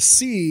be able to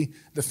see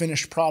the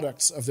finished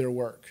products of their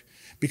work.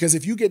 Because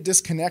if you get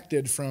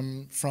disconnected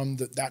from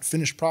that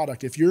finished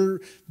product, if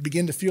you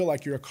begin to feel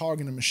like you're a cog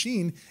in a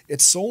machine,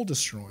 it's soul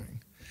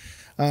destroying.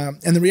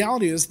 And the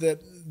reality is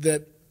that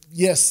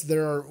yes,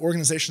 there are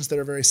organizations that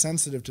are very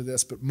sensitive to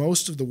this, but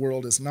most of the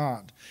world is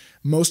not.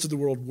 Most of the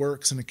world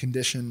works in a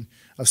condition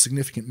of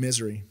significant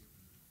misery.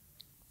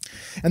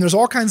 And there's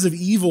all kinds of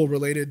evil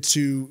related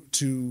to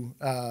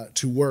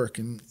work,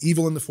 and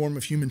evil in the form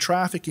of human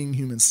trafficking,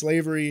 human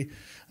slavery.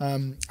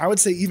 I would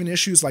say even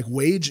issues like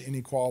wage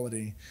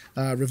inequality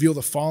reveal the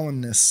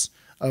fallenness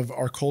of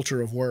our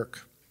culture of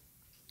work.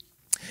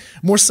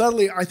 More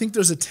subtly, I think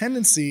there's a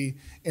tendency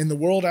in the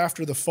world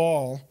after the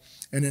fall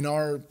and in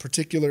our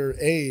particular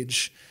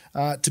age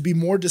to be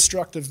more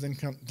destructive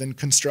than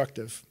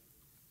constructive.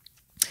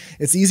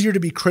 It's easier to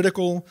be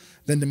critical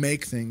than to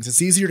make things.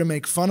 It's easier to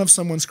make fun of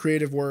someone's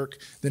creative work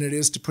than it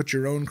is to put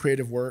your own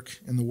creative work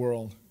in the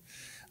world.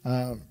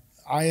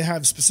 I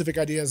have specific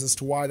ideas as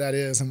to why that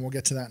is, and we'll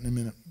get to that in a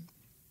minute.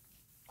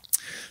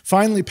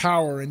 Finally,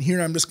 power, and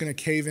here I'm just going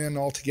to cave in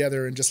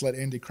altogether and just let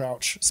Andy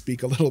Crouch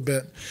speak a little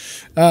bit.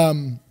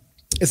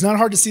 It's not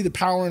hard to see that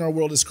power in our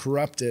world is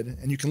corrupted,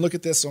 and you can look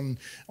at this on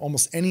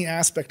almost any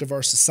aspect of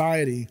our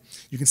society.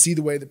 You can see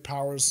the way that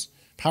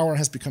power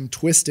has become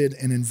twisted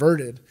and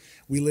inverted.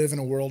 We live in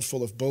a world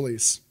full of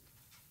bullies.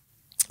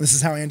 This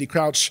is how Andy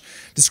Crouch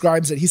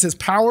describes it. He says,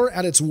 power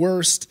at its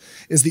worst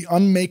is the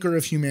unmaker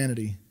of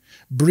humanity,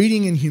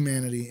 breeding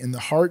inhumanity in the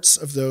hearts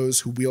of those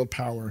who wield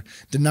power,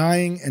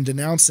 denying and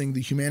denouncing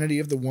the humanity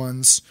of the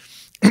ones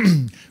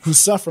who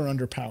suffer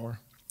under power.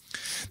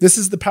 This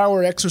is the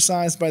power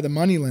exercised by the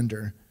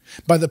moneylender,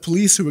 by the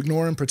police who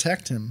ignore and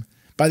protect him,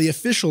 by the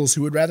officials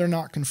who would rather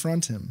not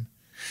confront him.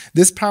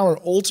 This power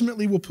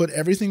ultimately will put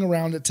everything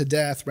around it to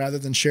death rather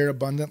than share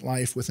abundant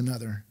life with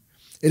another.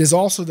 It is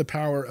also the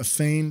power of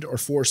feigned or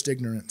forced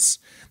ignorance,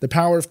 the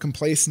power of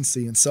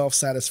complacency and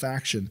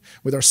self-satisfaction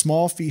with our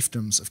small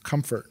fiefdoms of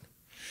comfort.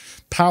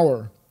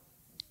 Power,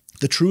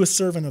 the truest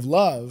servant of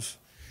love,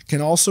 can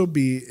also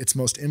be its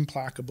most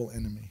implacable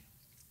enemy.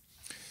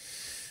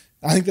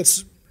 I think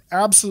that's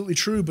absolutely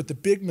true, but the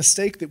big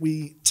mistake that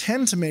we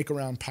tend to make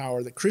around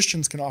power, that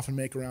Christians can often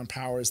make around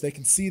power, is they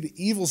can see the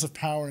evils of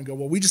power and go,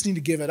 well, we just need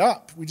to give it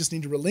up. We just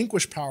need to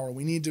relinquish power.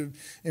 We need to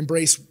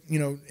embrace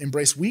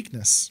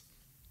weakness.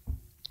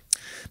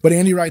 But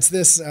Andy writes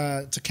this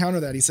to counter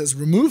that. He says,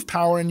 remove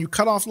power and you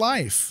cut off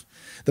life,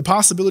 the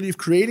possibility of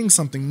creating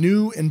something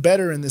new and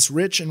better in this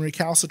rich and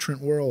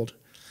recalcitrant world.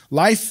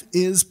 Life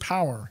is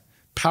power.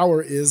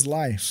 Power is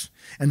life.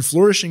 And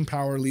flourishing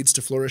power leads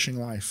to flourishing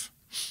life.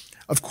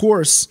 Of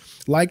course,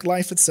 like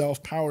life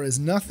itself, power is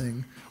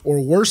nothing, or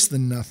worse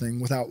than nothing,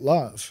 without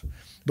love.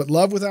 But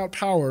love without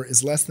power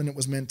is less than it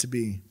was meant to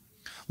be.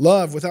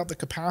 Love without the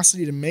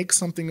capacity to make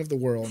something of the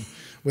world,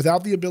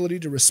 without the ability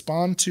to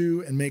respond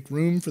to and make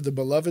room for the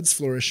beloved's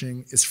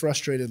flourishing, is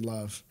frustrated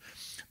love.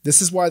 This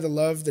is why the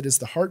love that is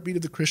the heartbeat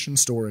of the Christian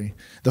story,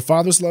 the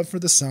Father's love for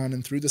the Son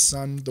and through the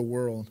Son the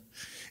world,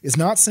 is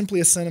not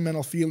simply a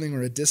sentimental feeling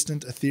or a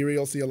distant,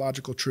 ethereal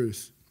theological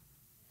truth,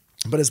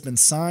 but has been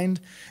signed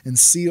and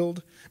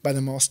sealed by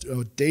the most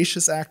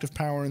audacious act of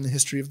power in the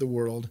history of the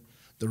world,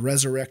 the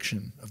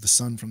resurrection of the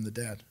Son from the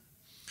dead.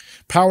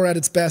 Power at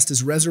its best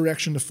is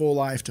resurrection to full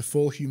life, to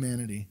full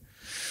humanity.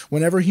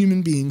 Whenever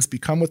human beings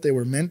become what they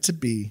were meant to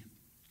be,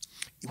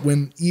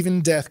 when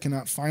even death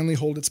cannot finally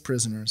hold its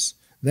prisoners,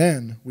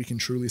 then we can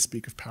truly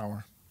speak of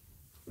power.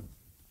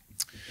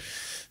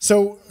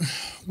 So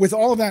with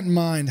all of that in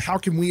mind, how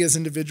can we as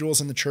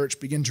individuals in the church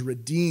begin to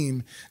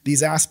redeem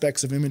these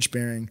aspects of image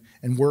bearing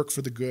and work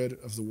for the good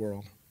of the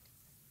world?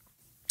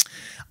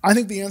 I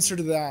think the answer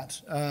to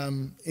that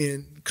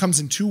comes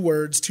in two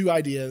words, two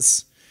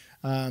ideas,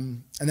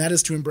 and that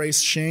is to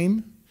embrace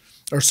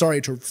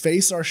to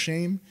face our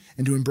shame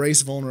and to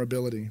embrace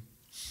vulnerability.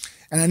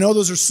 And I know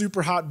those are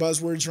super hot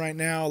buzzwords right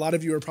now. A lot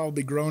of you are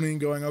probably groaning,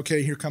 going,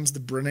 okay, here comes the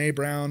Brene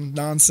Brown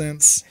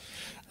nonsense.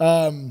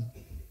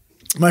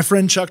 My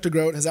friend Chuck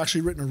DeGroat has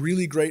actually written a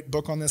really great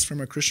book on this from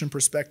a Christian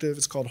perspective.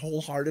 It's called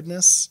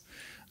Wholeheartedness.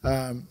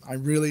 I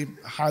really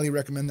highly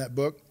recommend that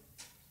book.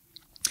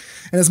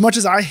 And as much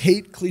as I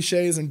hate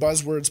cliches and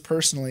buzzwords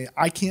personally,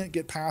 I can't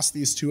get past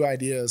these two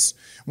ideas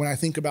when I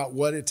think about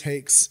what it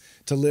takes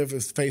to live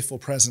with faithful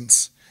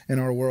presence in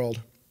our world.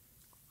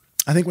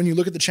 I think when you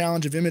look at the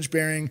challenge of image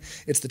bearing,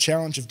 it's the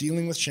challenge of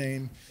dealing with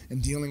shame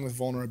and dealing with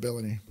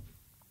vulnerability.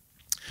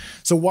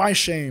 So why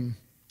shame?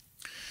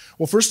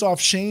 Well, first off,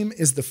 shame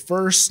is the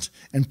first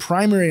and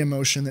primary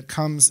emotion that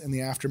comes in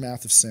the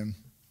aftermath of sin.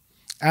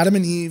 Adam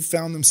and Eve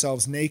found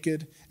themselves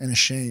naked and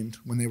ashamed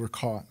when they were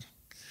caught.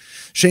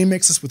 Shame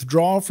makes us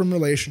withdraw from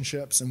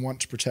relationships and want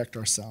to protect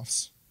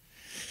ourselves.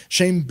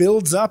 Shame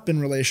builds up in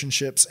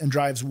relationships and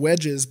drives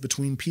wedges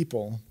between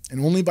people,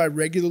 and only by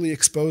regularly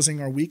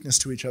exposing our weakness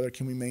to each other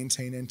can we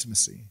maintain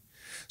intimacy.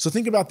 So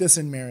think about this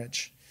in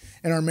marriage.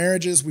 In our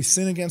marriages, we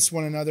sin against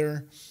one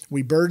another,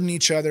 we burden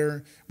each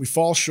other, we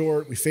fall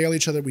short, we fail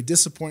each other, we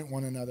disappoint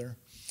one another.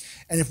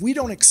 And if we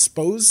don't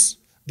expose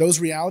those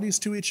realities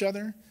to each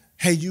other,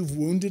 hey, you've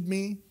wounded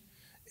me,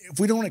 if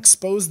we don't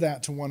expose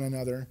that to one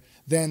another,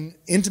 then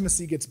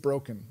intimacy gets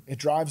broken. It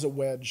drives a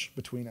wedge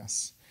between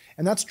us.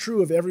 And that's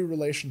true of every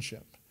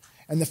relationship.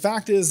 And the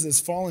fact is, as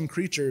fallen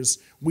creatures,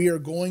 we are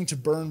going to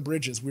burn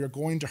bridges. We are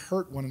going to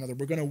hurt one another.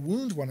 We're going to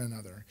wound one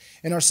another.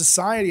 In our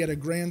society, at a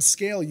grand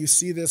scale, you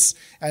see this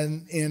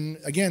in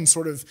again,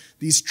 sort of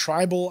these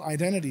tribal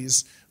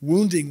identities,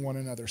 wounding one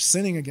another,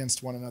 sinning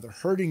against one another,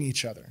 hurting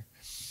each other.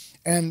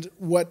 And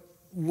what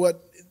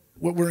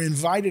we're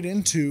invited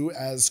into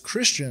as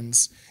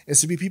Christians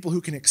is to be people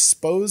who can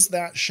expose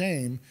that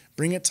shame,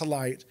 bring it to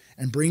light,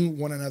 and bring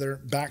one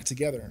another back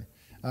together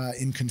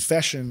in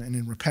confession and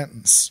in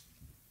repentance.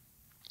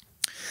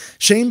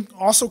 Shame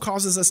also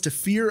causes us to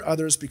fear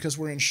others because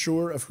we're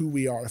unsure of who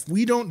we are. If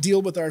we don't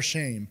deal with our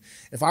shame,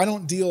 if I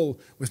don't deal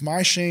with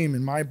my shame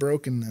and my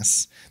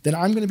brokenness, then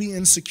I'm going to be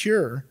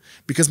insecure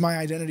because my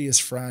identity is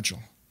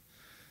fragile.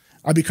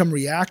 I become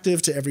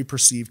reactive to every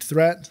perceived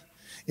threat.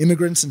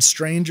 Immigrants and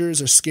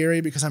strangers are scary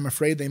because I'm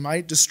afraid they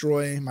might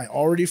destroy my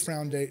already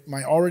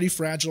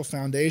fragile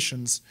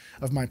foundations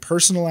of my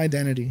personal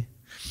identity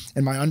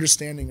and my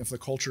understanding of the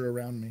culture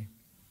around me.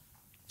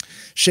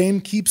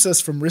 Shame keeps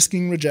us from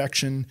risking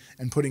rejection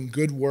and putting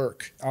good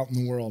work out in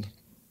the world.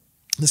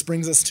 This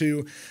brings us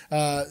to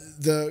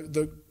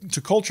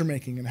to culture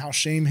making and how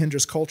shame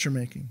hinders culture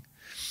making.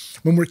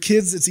 When we're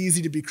kids, it's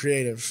easy to be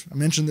creative. I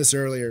mentioned this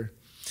earlier.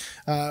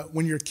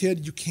 When you're a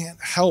kid, you can't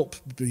help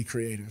but be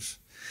creative.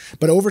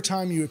 But over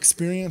time, you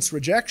experience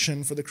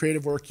rejection for the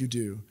creative work you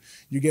do.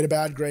 You get a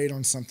bad grade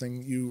on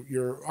something.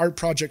 Your art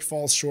project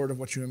falls short of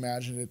what you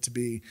imagined it to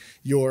be.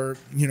 Your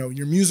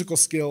musical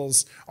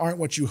skills aren't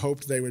what you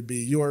hoped they would be.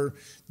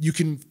 You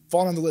can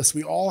fall on the list.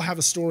 We all have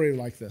a story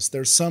like this.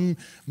 There's some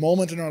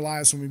moment in our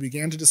lives when we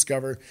began to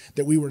discover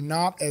that we were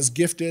not as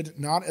gifted,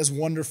 not as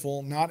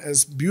wonderful, not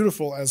as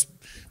beautiful as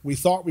we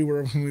thought we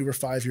were when we were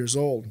 5 years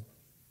old.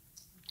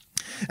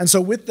 And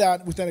so with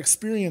that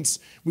experience,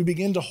 we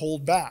begin to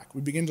hold back. We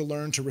begin to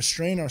learn to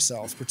restrain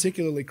ourselves,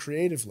 particularly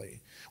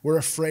creatively. We're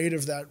afraid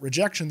of that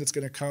rejection that's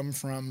going to come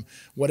from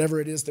whatever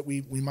it is that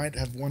we might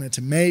have wanted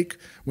to make,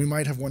 we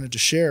might have wanted to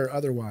share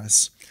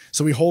otherwise.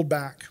 So we hold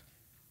back.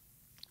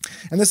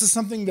 And this is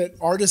something that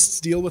artists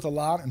deal with a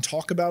lot and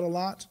talk about a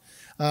lot.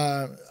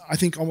 I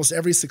think almost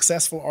every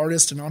successful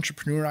artist and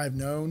entrepreneur I've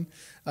known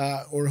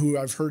or who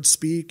I've heard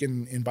speak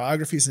in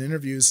biographies and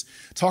interviews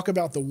talk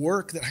about the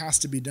work that has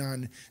to be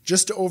done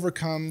just to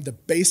overcome the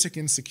basic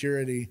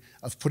insecurity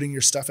of putting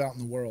your stuff out in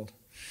the world.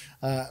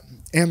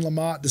 Anne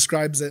Lamott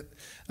describes it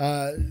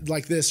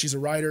like this. She's a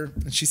writer,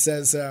 and she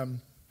says that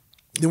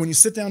when you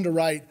sit down to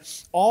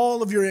write,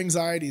 all of your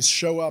anxieties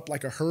show up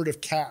like a herd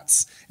of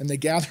cats, and they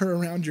gather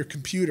around your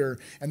computer,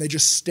 and they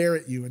just stare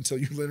at you until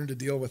you learn to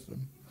deal with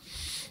them.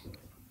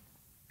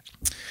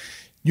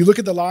 You look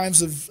at the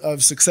lives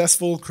of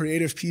successful,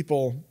 creative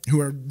people who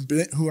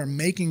are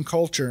making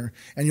culture,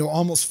 and you'll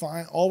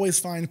always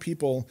find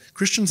people,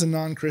 Christians and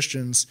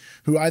non-Christians,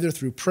 who either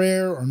through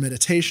prayer or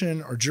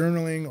meditation or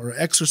journaling or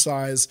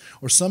exercise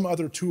or some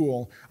other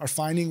tool are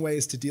finding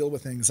ways to deal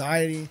with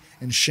anxiety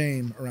and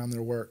shame around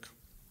their work.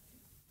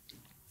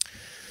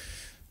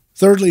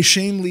 Thirdly,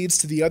 shame leads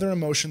to the other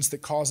emotions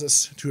that cause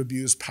us to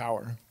abuse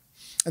power.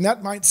 And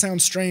that might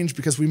sound strange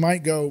because we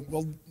might go,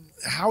 well,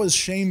 how is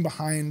shame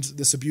behind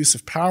this abuse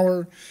of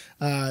power?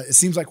 It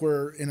seems like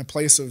we're in a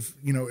place of,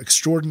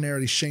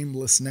 extraordinary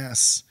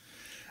shamelessness.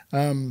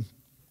 But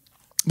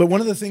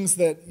one of the things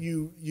that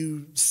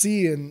you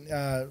see, and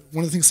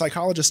one of the things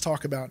psychologists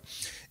talk about,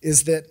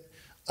 is that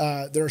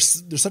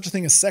there's such a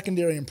thing as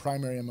secondary and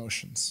primary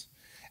emotions.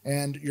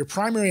 And your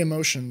primary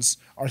emotions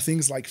are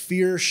things like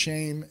fear,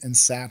 shame, and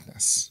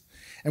sadness.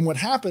 And what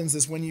happens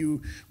is when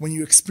you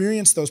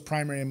experience those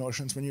primary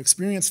emotions, when you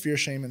experience fear,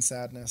 shame, and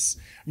sadness,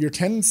 your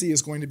tendency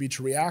is going to be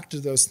to react to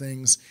those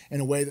things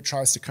in a way that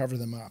tries to cover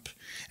them up.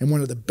 And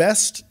one of the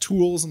best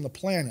tools on the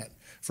planet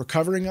for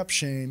covering up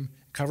shame,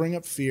 covering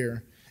up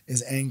fear,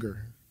 is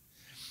anger.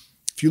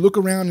 If you look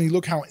around and you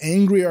look how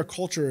angry our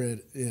culture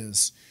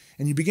is,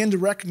 and you begin to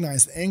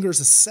recognize that anger is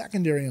a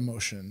secondary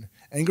emotion,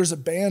 anger is a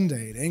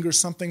Band-Aid, anger is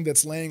something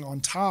that's laying on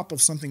top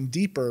of something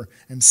deeper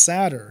and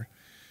sadder,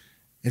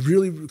 it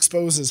really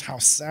exposes how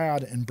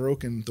sad and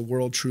broken the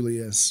world truly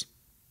is.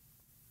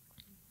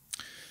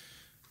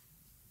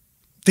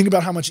 Think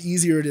about how much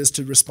easier it is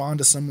to respond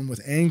to someone with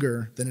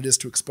anger than it is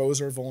to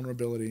expose our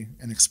vulnerability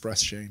and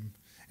express shame.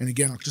 And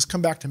again, I'll just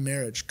come back to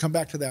marriage, come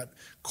back to that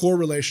core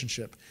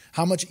relationship.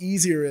 How much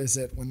easier is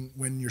it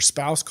when your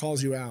spouse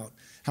calls you out?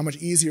 How much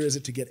easier is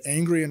it to get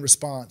angry in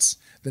response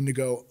than to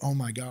go, oh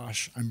my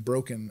gosh, I'm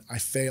broken, I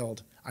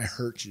failed, I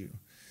hurt you.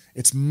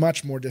 It's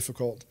much more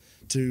difficult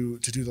to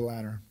do the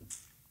latter.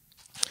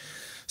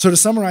 So to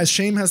summarize,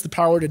 shame has the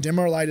power to dim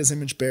our light as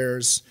image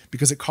bearers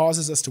because it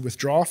causes us to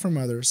withdraw from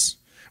others,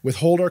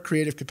 withhold our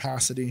creative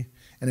capacity,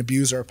 and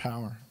abuse our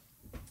power.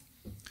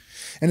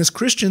 And as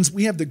Christians,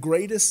 we have the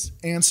greatest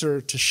answer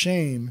to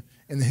shame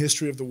in the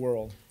history of the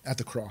world at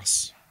the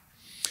cross.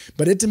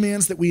 But it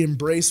demands that we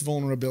embrace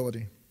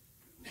vulnerability.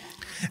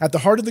 At the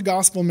heart of the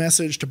gospel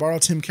message, to borrow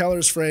Tim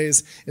Keller's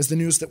phrase, is the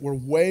news that we're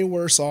way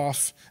worse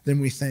off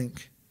than we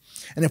think.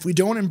 And if we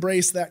don't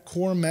embrace that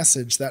core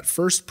message, that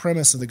first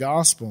premise of the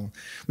gospel,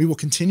 we will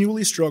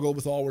continually struggle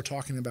with all we're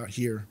talking about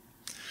here.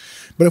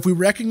 But if we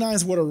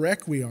recognize what a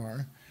wreck we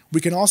are,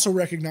 we can also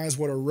recognize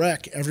what a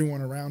wreck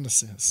everyone around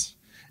us is.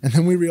 And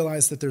then we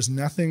realize that there's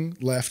nothing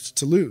left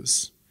to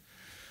lose.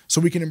 So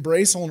we can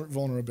embrace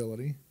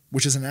vulnerability,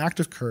 which is an act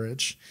of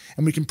courage,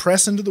 and we can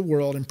press into the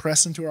world and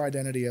press into our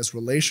identity as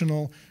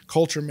relational,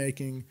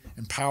 culture-making,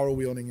 and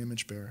power-wielding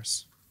image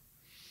bearers.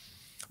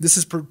 This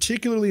is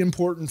particularly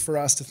important for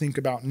us to think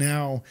about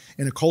now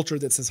in a culture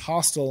that's as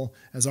hostile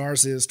as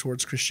ours is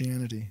towards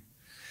Christianity.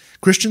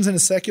 Christians in a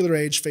secular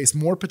age face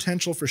more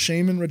potential for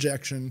shame and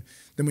rejection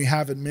than we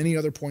have at many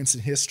other points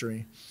in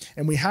history.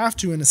 And we have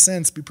to, in a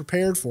sense, be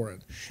prepared for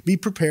it. Be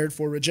prepared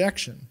for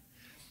rejection.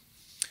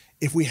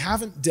 If we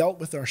haven't dealt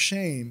with our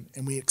shame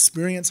and we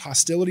experience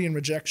hostility and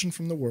rejection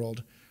from the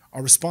world,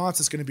 our response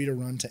is going to be to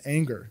run to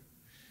anger.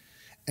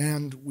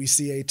 And we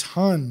see a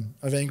ton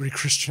of angry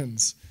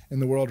Christians in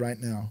the world right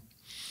now.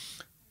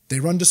 They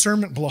run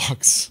discernment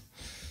blogs.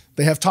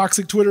 They have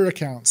toxic Twitter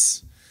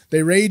accounts.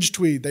 They rage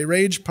tweet, they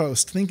rage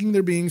post, thinking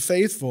they're being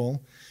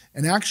faithful.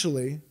 And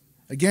actually,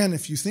 again,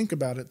 if you think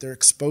about it, they're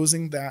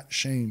exposing that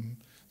shame.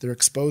 They're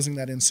exposing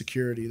that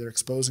insecurity. They're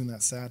exposing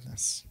that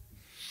sadness.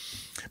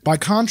 By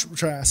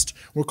contrast,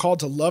 we're called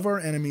to love our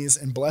enemies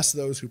and bless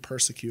those who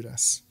persecute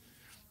us.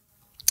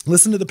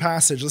 Listen to the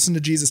passage. Listen to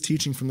Jesus'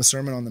 teaching from the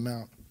Sermon on the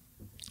Mount.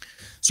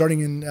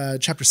 Starting in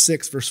chapter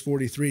 6, verse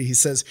 43, he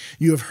says,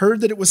 "You have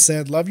heard that it was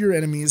said, love your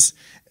enemies,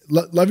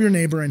 love your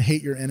neighbor and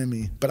hate your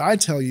enemy. But I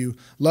tell you,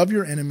 love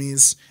your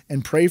enemies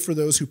and pray for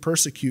those who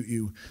persecute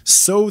you,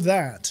 so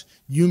that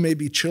you may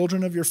be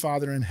children of your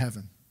Father in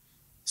heaven,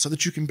 so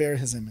that you can bear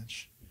his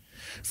image.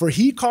 For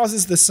he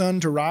causes the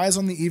sun to rise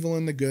on the evil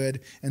and the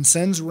good, and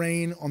sends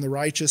rain on the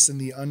righteous and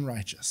the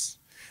unrighteous."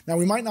 Now,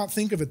 we might not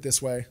think of it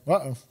this way.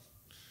 Uh-oh.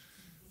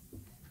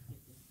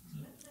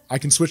 I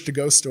can switch to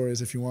ghost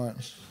stories if you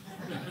want.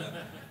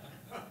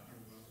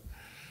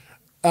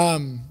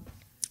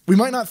 We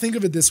might not think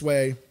of it this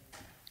way,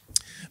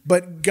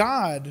 but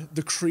God,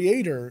 the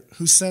Creator,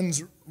 who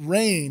sends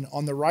rain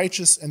on the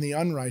righteous and the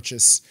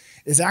unrighteous,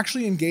 is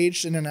actually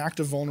engaged in an act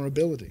of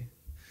vulnerability.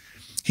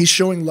 He's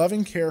showing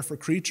loving care for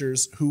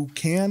creatures who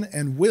can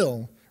and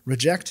will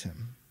reject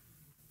him.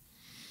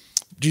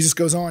 Jesus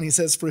goes on, he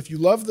says, "For if you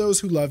love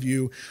those who love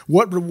you,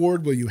 what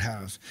reward will you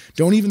have?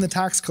 Don't even the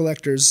tax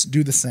collectors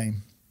do the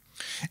same?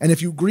 And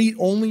if you greet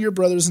only your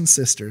brothers and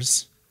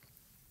sisters,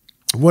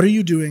 what are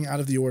you doing out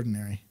of the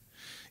ordinary?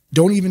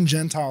 Don't even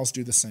Gentiles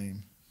do the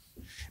same?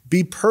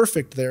 Be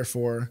perfect,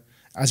 therefore,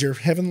 as your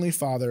heavenly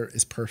Father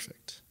is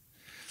perfect."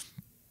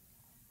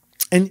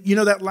 And you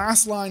know, that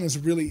last line is a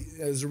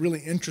really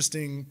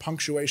interesting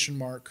punctuation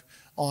mark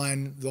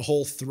on the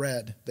whole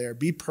thread there.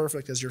 Be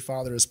perfect as your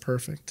Father is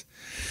perfect.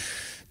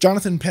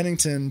 Jonathan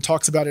Pennington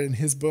talks about it in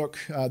his book,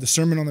 The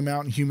Sermon on the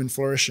Mount and Human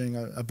Flourishing,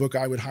 a book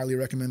I would highly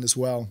recommend as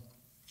well.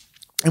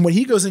 And what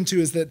he goes into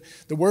is that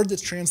the word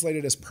that's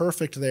translated as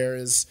perfect there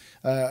is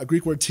a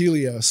Greek word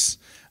teleos.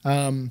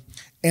 And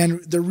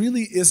there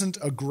really isn't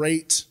a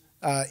great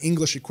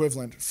English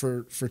equivalent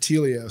for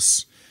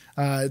teleos.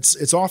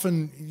 It's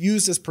often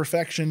used as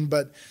perfection,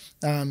 but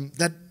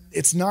that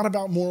it's not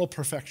about moral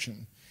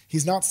perfection.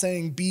 He's not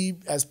saying be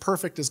as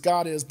perfect as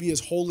God is, be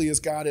as holy as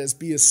God is,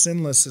 be as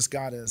sinless as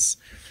God is.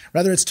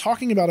 Rather, it's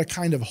talking about a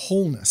kind of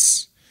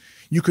wholeness.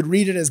 You could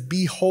read it as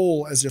be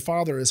whole as your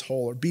Father is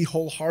whole, or be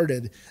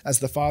wholehearted as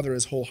the Father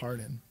is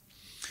wholehearted.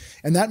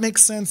 And that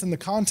makes sense in the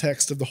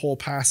context of the whole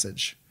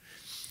passage.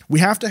 We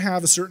have to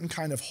have a certain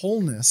kind of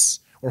wholeness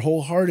or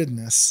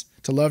wholeheartedness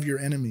to love your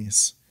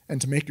enemies and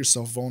to make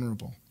yourself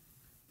vulnerable.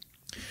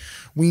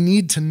 We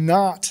need to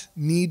not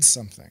need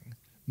something,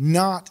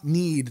 not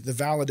need the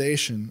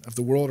validation of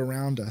the world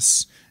around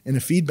us in a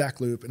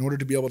feedback loop in order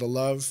to be able to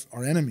love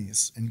our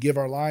enemies and give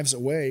our lives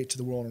away to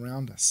the world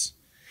around us.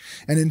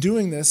 And in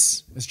doing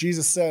this, as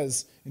Jesus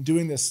says, in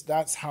doing this,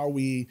 that's how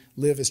we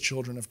live as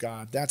children of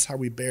God. That's how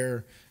we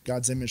bear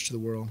God's image to the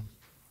world.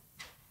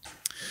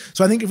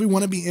 So I think if we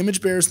want to be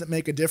image bearers that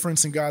make a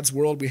difference in God's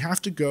world, we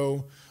have to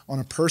go on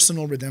a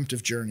personal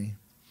redemptive journey.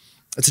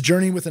 It's a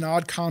journey with an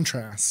odd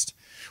contrast.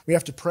 We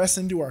have to press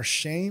into our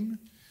shame.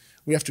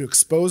 We have to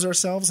expose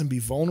ourselves and be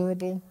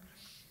vulnerable.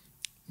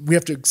 We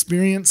have to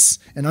experience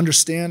and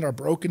understand our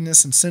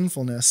brokenness and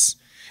sinfulness.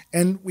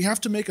 And we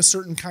have to make a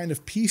certain kind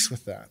of peace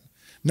with that.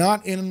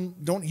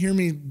 Don't hear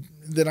me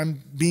that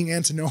I'm being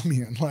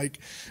antinomian.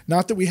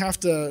 Not that we have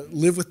to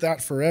live with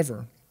that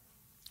forever.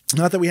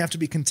 Not that we have to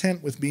be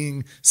content with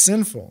being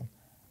sinful.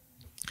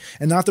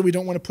 And not that we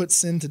don't want to put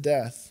sin to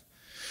death.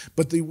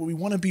 But we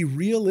want to be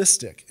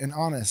realistic and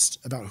honest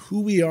about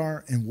who we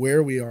are and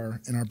where we are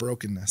in our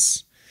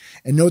brokenness.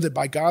 And know that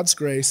by God's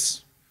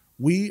grace,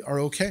 we are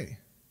okay.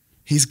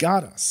 He's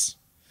got us.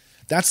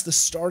 That's the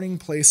starting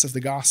place of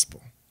the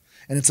gospel.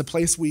 And it's a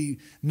place we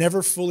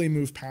never fully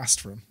move past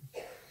from.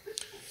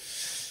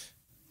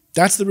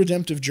 That's the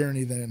redemptive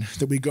journey then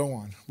that we go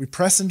on. We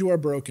press into our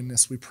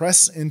brokenness. We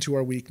press into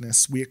our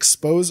weakness. We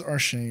expose our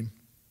shame.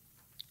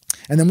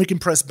 And then we can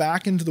press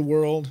back into the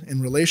world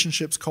in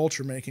relationships,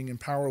 culture making, and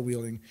power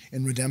wielding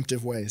in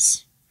redemptive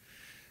ways.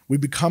 We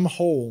become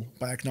whole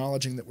by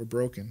acknowledging that we're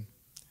broken.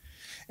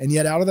 And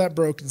yet out of that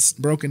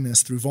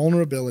brokenness, through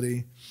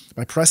vulnerability,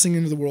 by pressing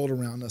into the world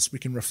around us, we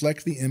can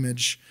reflect the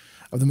image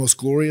of the most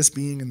glorious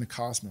being in the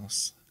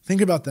cosmos. Think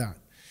about that.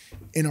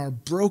 In our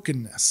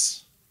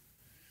brokenness,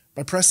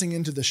 by pressing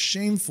into the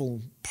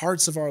shameful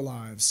parts of our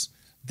lives,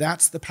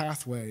 that's the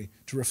pathway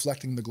to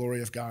reflecting the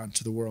glory of God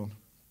to the world.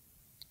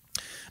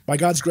 By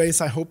God's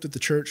grace, I hope that the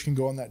church can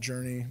go on that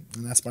journey,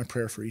 and that's my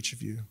prayer for each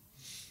of you.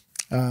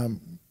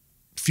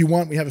 if you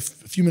want, we have a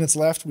few minutes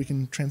left. We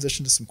can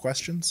transition to some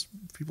questions.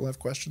 If people have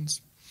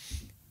questions,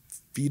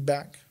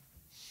 feedback.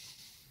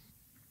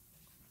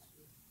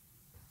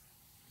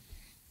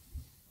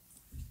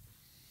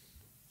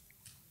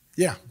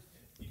 Yeah.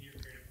 In your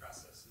creative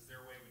process, is there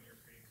a way when you're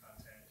creating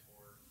content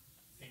or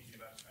thinking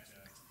about trying to,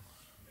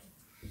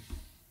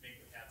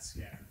 make the cat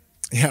scatter?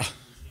 Yeah.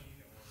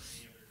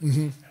 Kind of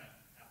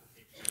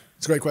application?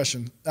 It's a great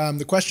question.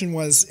 The question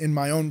was, in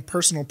my own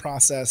personal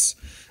process,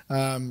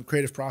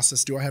 creative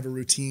process, do I have a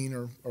routine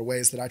or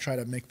ways that I try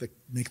to make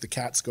the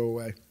cats go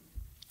away?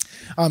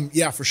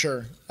 Yeah, for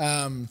sure.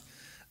 I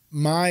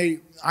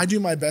do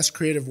my best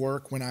creative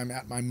work when I'm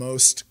at my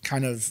most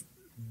kind of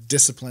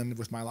disciplined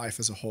with my life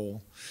as a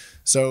whole.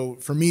 So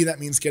for me, that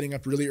means getting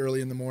up really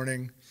early in the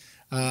morning.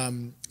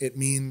 It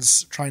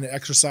means trying to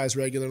exercise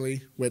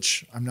regularly,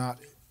 which I'm not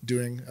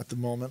doing at the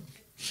moment.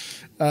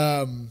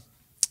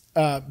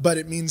 But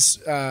it means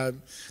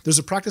there's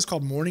a practice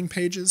called morning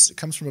pages. It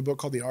comes from a book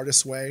called The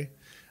Artist's Way.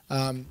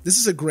 This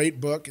is a great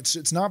book.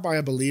 It's not by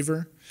a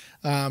believer,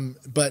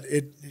 but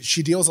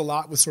she deals a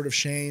lot with sort of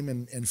shame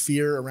and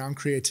fear around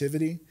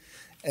creativity.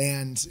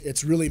 And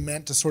it's really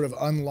meant to sort of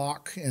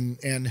unlock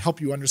and help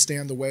you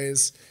understand the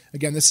ways.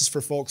 Again, this is for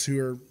folks who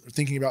are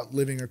thinking about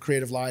living a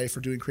creative life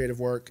or doing creative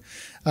work.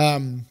 How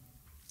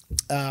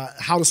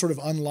to sort of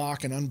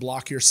unlock and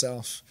unblock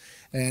yourself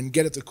and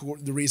get at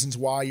the reasons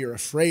why you're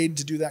afraid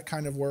to do that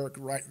kind of work,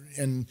 right?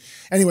 And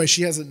anyway,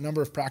 she has a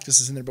number of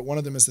practices in there, but one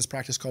of them is this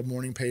practice called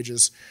morning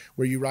pages,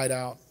 where you write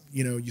out,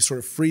 you sort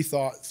of free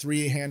thought,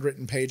 3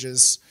 handwritten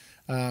pages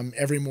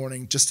every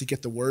morning, just to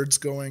get the words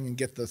going and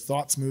get the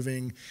thoughts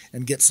moving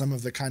and get some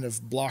of the kind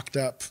of blocked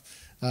up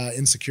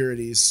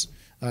insecurities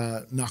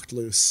knocked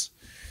loose.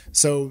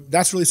 So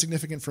that's really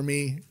significant for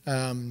me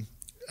as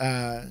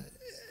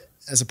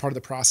a part of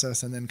the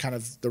process, and then kind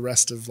of the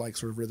rest of like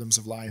sort of rhythms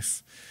of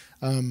life.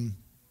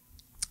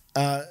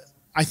 I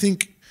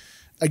think,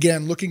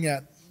 again, looking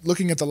at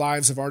the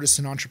lives of artists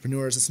and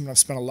entrepreneurs, it's something I've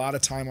spent a lot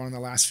of time on in the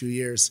last few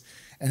years,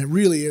 and it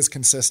really is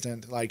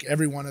consistent. Like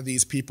every one of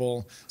these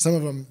people, some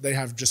of them, they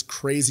have just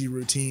crazy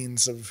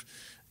routines of,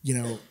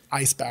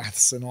 ice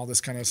baths and all this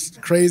kind of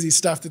crazy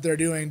stuff that they're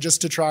doing just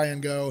to try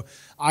and go,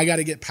 I got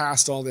to get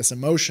past all this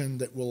emotion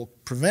that will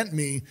prevent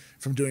me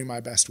from doing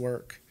my best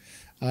work.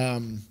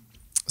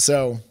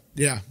 So,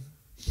 yeah,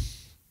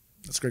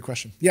 that's a great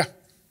question. Yeah.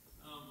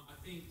 I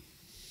think,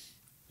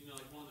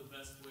 like one of the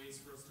best ways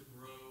for us to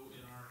grow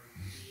in our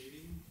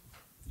creating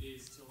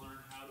is to learn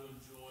how to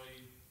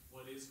enjoy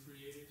what is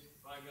created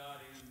by God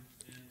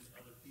and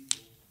other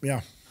people.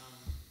 Yeah.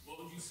 What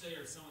would you say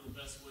are some of the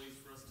best ways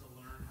for us to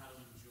learn how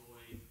to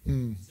enjoy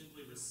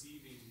simply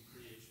receiving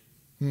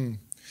creation?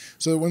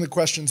 So one of the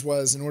questions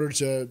was, in order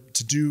to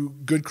do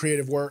good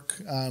creative work,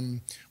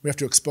 we have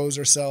to expose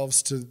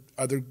ourselves to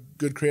other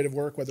good creative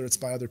work, whether it's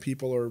by other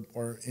people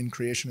or in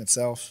creation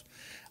itself.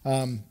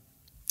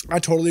 I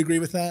totally agree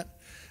with that.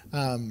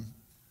 One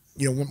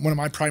of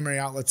my primary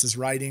outlets is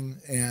writing,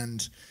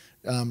 and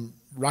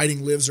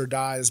writing lives or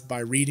dies by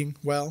reading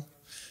well.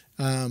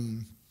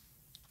 And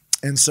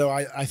so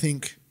I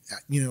think,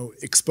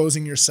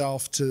 exposing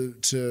yourself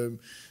to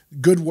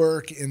good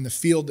work in the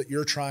field that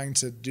you're trying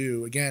to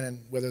do, again,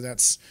 and whether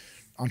that's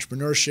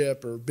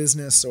entrepreneurship or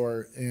business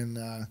or in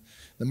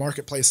the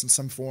marketplace in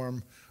some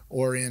form,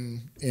 or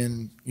in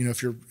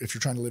if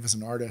you're trying to live as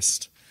an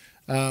artist.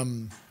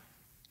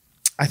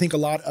 I think a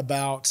lot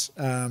about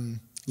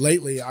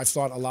lately. I've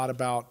thought a lot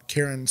about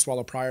Karen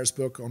Swallow Prior's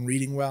book on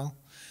reading well,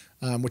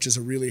 which is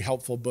a really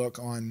helpful book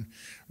on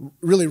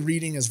really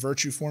reading as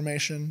virtue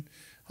formation,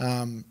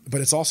 but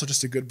it's also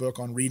just a good book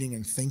on reading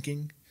and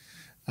thinking.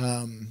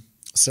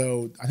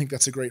 So I think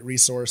that's a great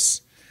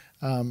resource.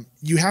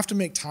 You have to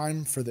make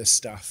time for this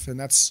stuff, and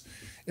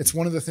it's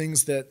one of the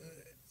things that,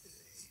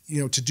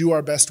 to do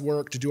our best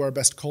work, to do our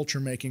best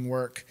culture-making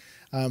work,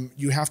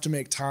 you have to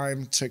make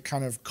time to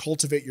kind of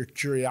cultivate your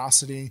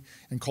curiosity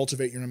and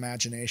cultivate your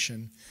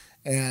imagination.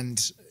 And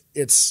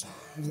it's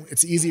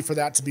easy for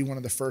that to be one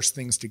of the first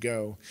things to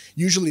go.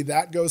 Usually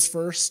that goes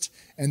first,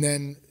 and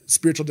then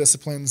spiritual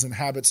disciplines and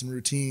habits and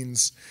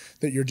routines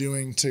that you're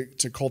doing to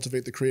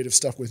cultivate the creative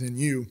stuff within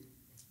you,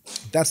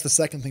 that's the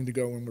second thing to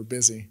go when we're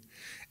busy.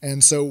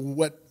 And so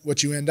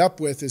what you end up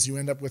with is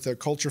a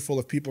culture full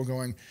of people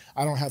going,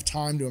 I don't have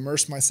time to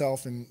immerse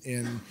myself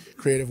in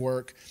creative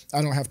work.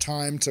 I don't have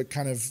time to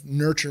kind of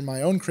nurture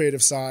my own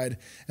creative side.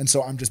 And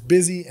so I'm just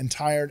busy and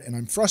tired, and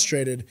I'm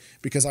frustrated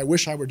because I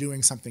wish I were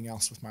doing something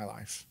else with my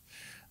life.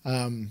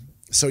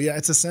 So yeah,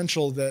 it's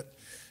essential that,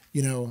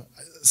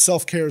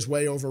 self-care is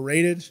way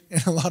overrated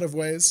in a lot of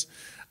ways.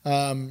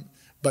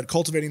 But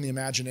cultivating the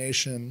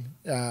imagination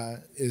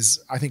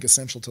is, I think,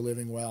 essential to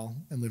living well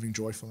and living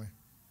joyfully.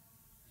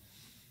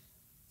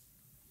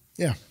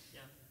 Yeah.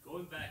 Yeah.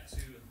 Going back to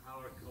how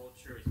our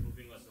culture is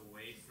moving us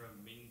away from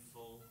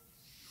meaningful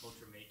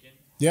culture making.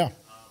 Yeah.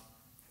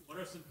 What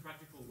are some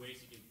practical ways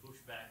you can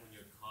push back when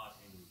you're caught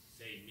in,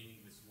 say,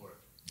 meaningless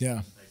work?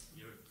 Yeah. Like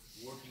you're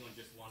working on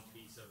just one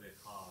piece of the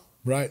cog.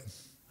 Right.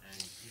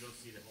 And you don't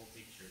see the whole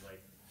picture.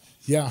 Like.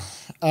 Yeah.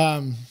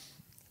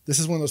 this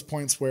is one of those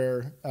points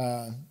where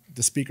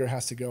the speaker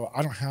has to go,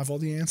 I don't have all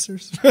the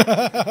answers.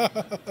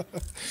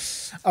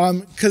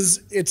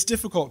 Because it's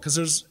difficult, because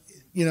there's,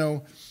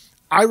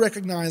 I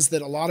recognize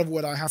that a lot of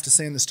what I have to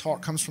say in this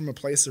talk comes from a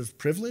place of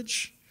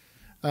privilege.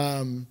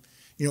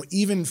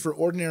 Even for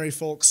ordinary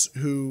folks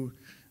who,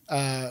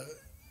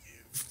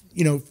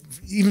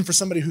 even for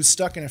somebody who's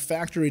stuck in a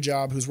factory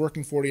job, who's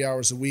working 40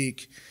 hours a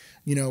week,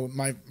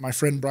 my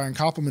friend Brian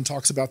Koppelman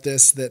talks about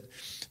this, that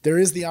there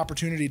is the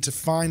opportunity to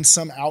find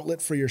some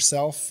outlet for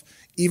yourself,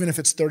 even if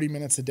it's 30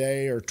 minutes a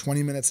day or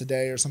 20 minutes a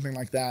day or something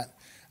like that,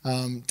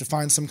 to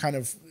find some kind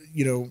of,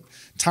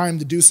 time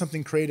to do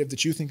something creative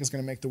that you think is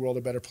going to make the world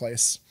a better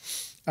place.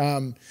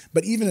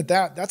 But even at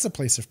that, that's a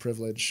place of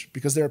privilege,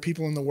 because there are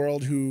people in the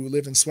world who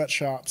live in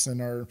sweatshops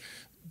and are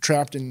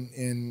trapped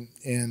in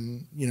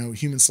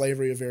human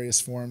slavery of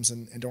various forms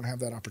and don't have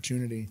that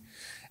opportunity.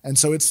 And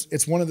so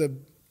it's one of the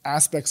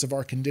aspects of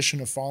our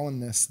condition of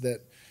fallenness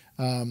that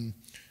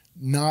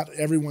not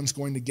everyone's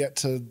going to get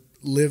to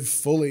live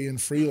fully and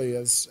freely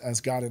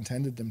as God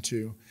intended them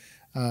to.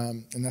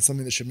 And that's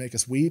something that should make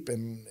us weep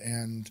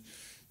and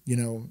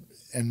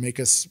make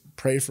us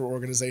pray for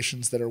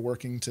organizations that are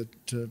working to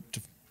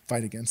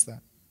fight against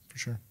that, for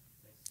sure.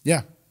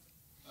 Yeah.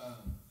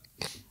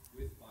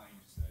 With buying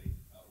your study,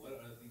 what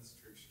other things the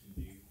church can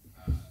do,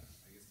 I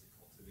guess, to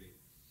cultivate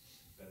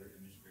better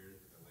image bearers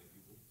with our lay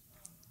people?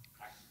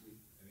 Practically,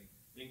 I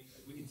think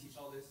we can teach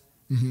all this,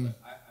 but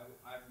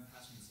I'm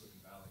passionate in Silicon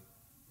Valley,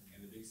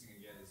 and the biggest thing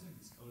I get is like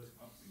these coders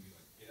come up to me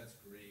like, hey, that's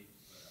great,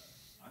 but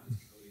I'm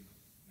just coding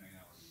 9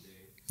 hours a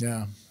day.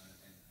 Yeah.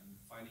 And I'm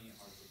finding it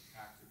hard to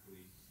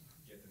practically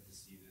get them to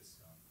see this.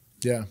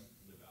 Yeah.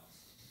 Live out.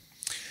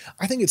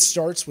 I think it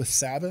starts with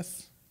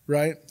Sabbath,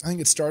 right? I think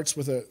it starts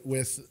with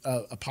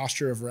a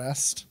posture of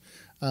rest,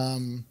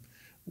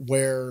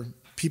 where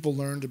people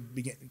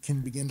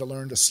can begin to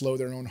learn to slow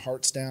their own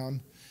hearts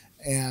down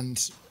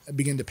and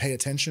begin to pay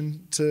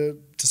attention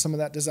to some of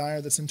that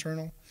desire that's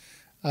internal.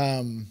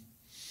 And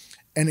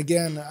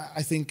again,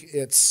 I think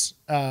it's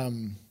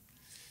one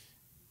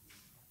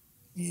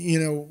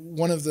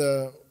of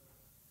the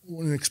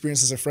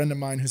experiences a friend of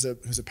mine who's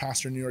a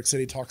pastor in New York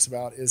City talks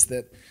about is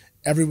that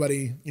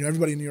everybody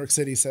in New York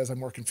City says I'm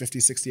working 50,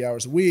 60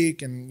 hours a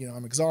week, and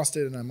I'm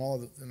exhausted, and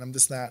I'm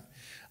this, that.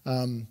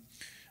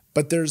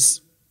 But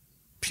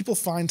people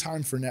find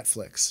time for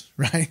Netflix,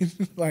 right?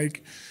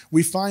 Like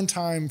we find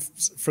time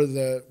for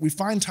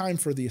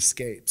the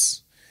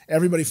escapes.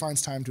 Everybody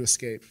finds time to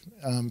escape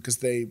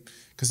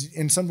because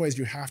in some ways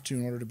you have to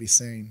in order to be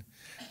sane.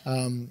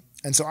 And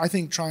so I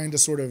think trying to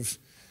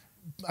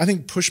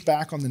push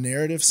back on the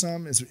narrative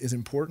some is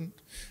important.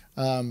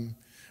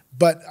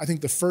 But I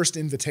think the first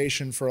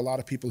invitation for a lot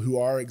of people who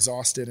are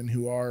exhausted and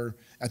who are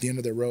at the end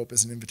of their rope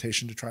is an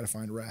invitation to try to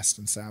find rest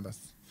and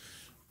Sabbath.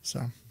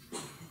 So,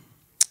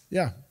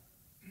 yeah.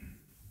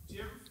 Do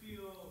you ever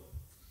feel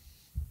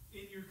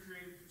in your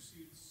creative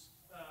pursuits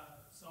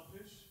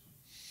selfish?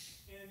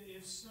 And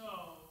if so,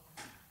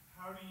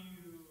 how do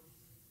you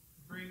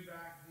bring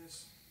back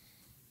this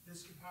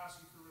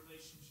capacity for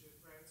relationship,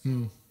 right? So,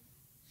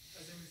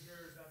 as image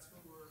bearers, that's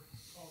what we're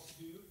called to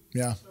do.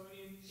 Yeah. So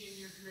in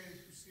your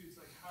creative pursuits,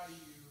 like how do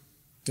you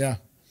Yeah.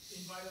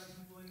 invite other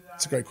people into that?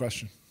 It's a great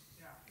question.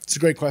 Yeah. It's a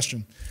great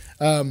question.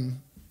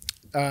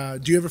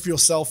 Do you ever feel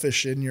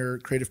selfish in your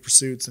creative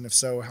pursuits? And if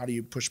so, how do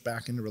you push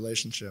back into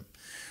relationship?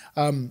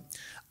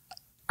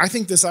 I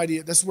think this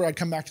is where I'd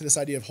come back to this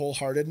idea of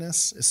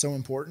wholeheartedness is so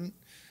important.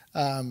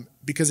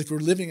 Because if we're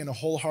living in a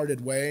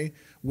wholehearted way,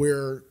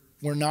 we're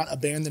not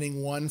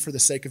abandoning one for the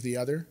sake of the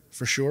other,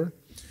 for sure.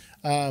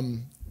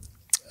 Brian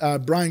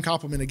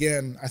Koppelman,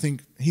 again, I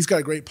think he's got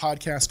a great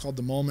podcast called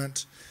The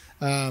Moment,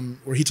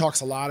 where he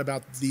talks a lot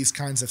about these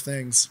kinds of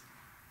things.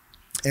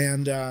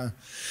 And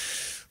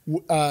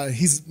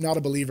he's not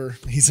a believer.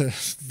 He's a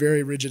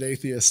very rigid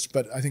atheist,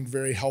 but I think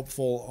very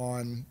helpful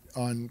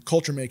on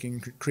culture making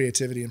and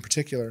creativity in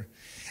particular.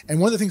 And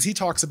one of the things he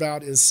talks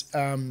about is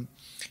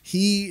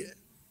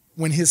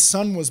when his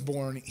son was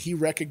born, he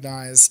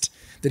recognized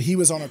that he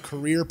was on a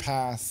career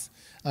path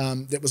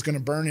that was going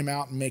to burn him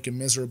out and make him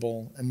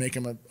miserable and make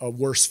him a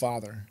worse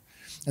father.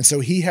 And so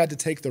he had to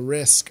take the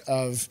risk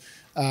of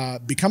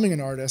becoming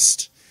an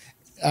artist.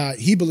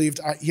 He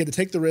believed he had to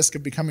take the risk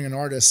of becoming an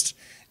artist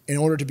in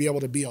order to be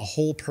able to be a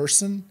whole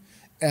person,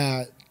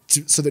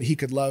 so that he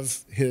could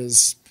love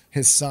his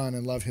son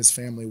and love his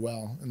family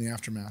well in the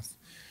aftermath.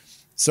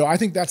 So I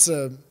think that's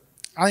a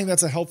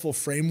helpful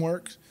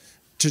framework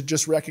to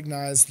just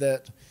recognize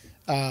that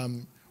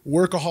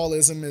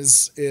workaholism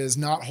is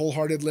not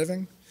wholehearted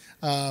living,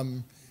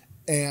 and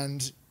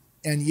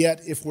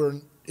yet if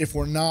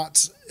we're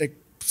not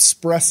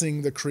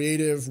expressing the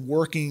creative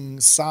working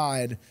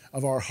side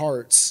of our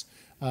hearts,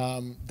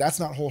 that's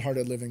not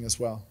wholehearted living as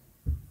well.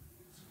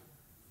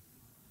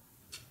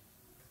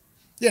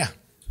 Yeah.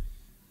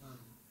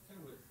 Kind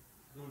of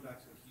going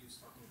back to what he was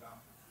talking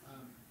about,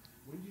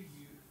 when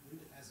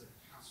as a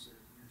pastor,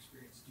 in your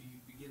experience, do you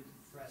begin to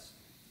press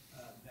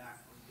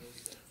back on those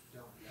that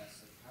don't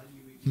rest? Like, how do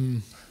you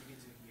begin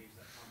to engage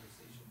that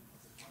conversation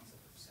with the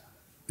concept of Sabbath?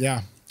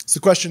 Yeah. So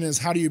the question is,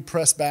 how do you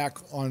press back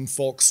on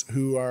folks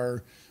who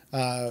are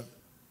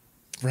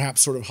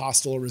perhaps sort of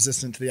hostile or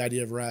resistant to the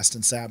idea of rest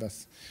and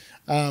Sabbath?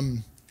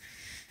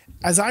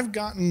 As I've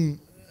gotten,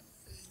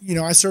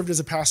 I served as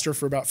a pastor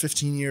for about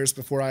 15 years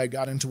before I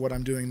got into what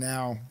I'm doing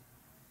now.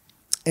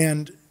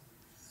 And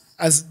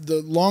as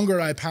the longer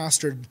I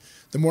pastored,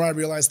 the more I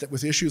realized that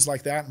with issues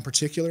like that in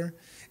particular,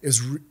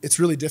 it's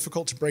really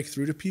difficult to break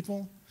through to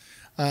people.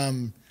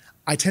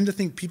 I tend to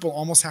think people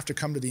almost have to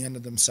come to the end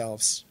of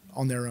themselves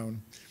on their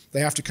own. They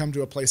have to come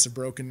to a place of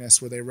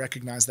brokenness where they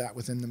recognize that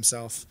within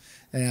themselves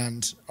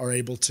and are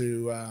able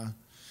to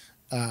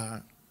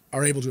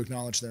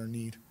acknowledge their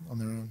need on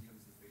their own.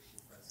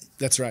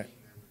 That's right.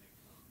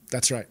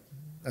 That's right.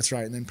 That's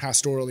right. And then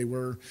pastorally,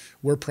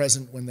 we're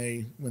present when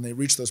they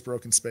reach those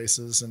broken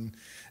spaces, and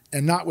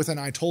not with an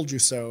 "I told you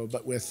so,"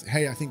 but with,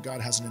 "Hey, I think God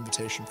has an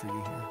invitation for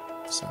you here."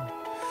 So,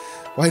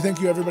 well, hey,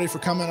 thank you everybody for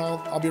coming.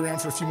 I'll be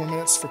around for a few more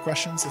minutes for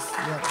questions if you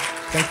want.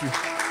 Thank you.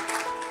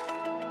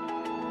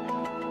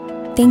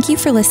 Thank you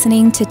for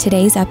listening to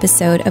today's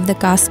episode of the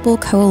Gospel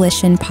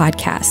Coalition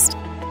podcast.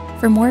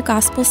 For more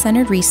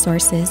gospel-centered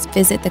resources,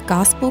 visit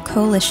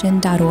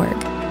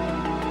thegospelcoalition.org.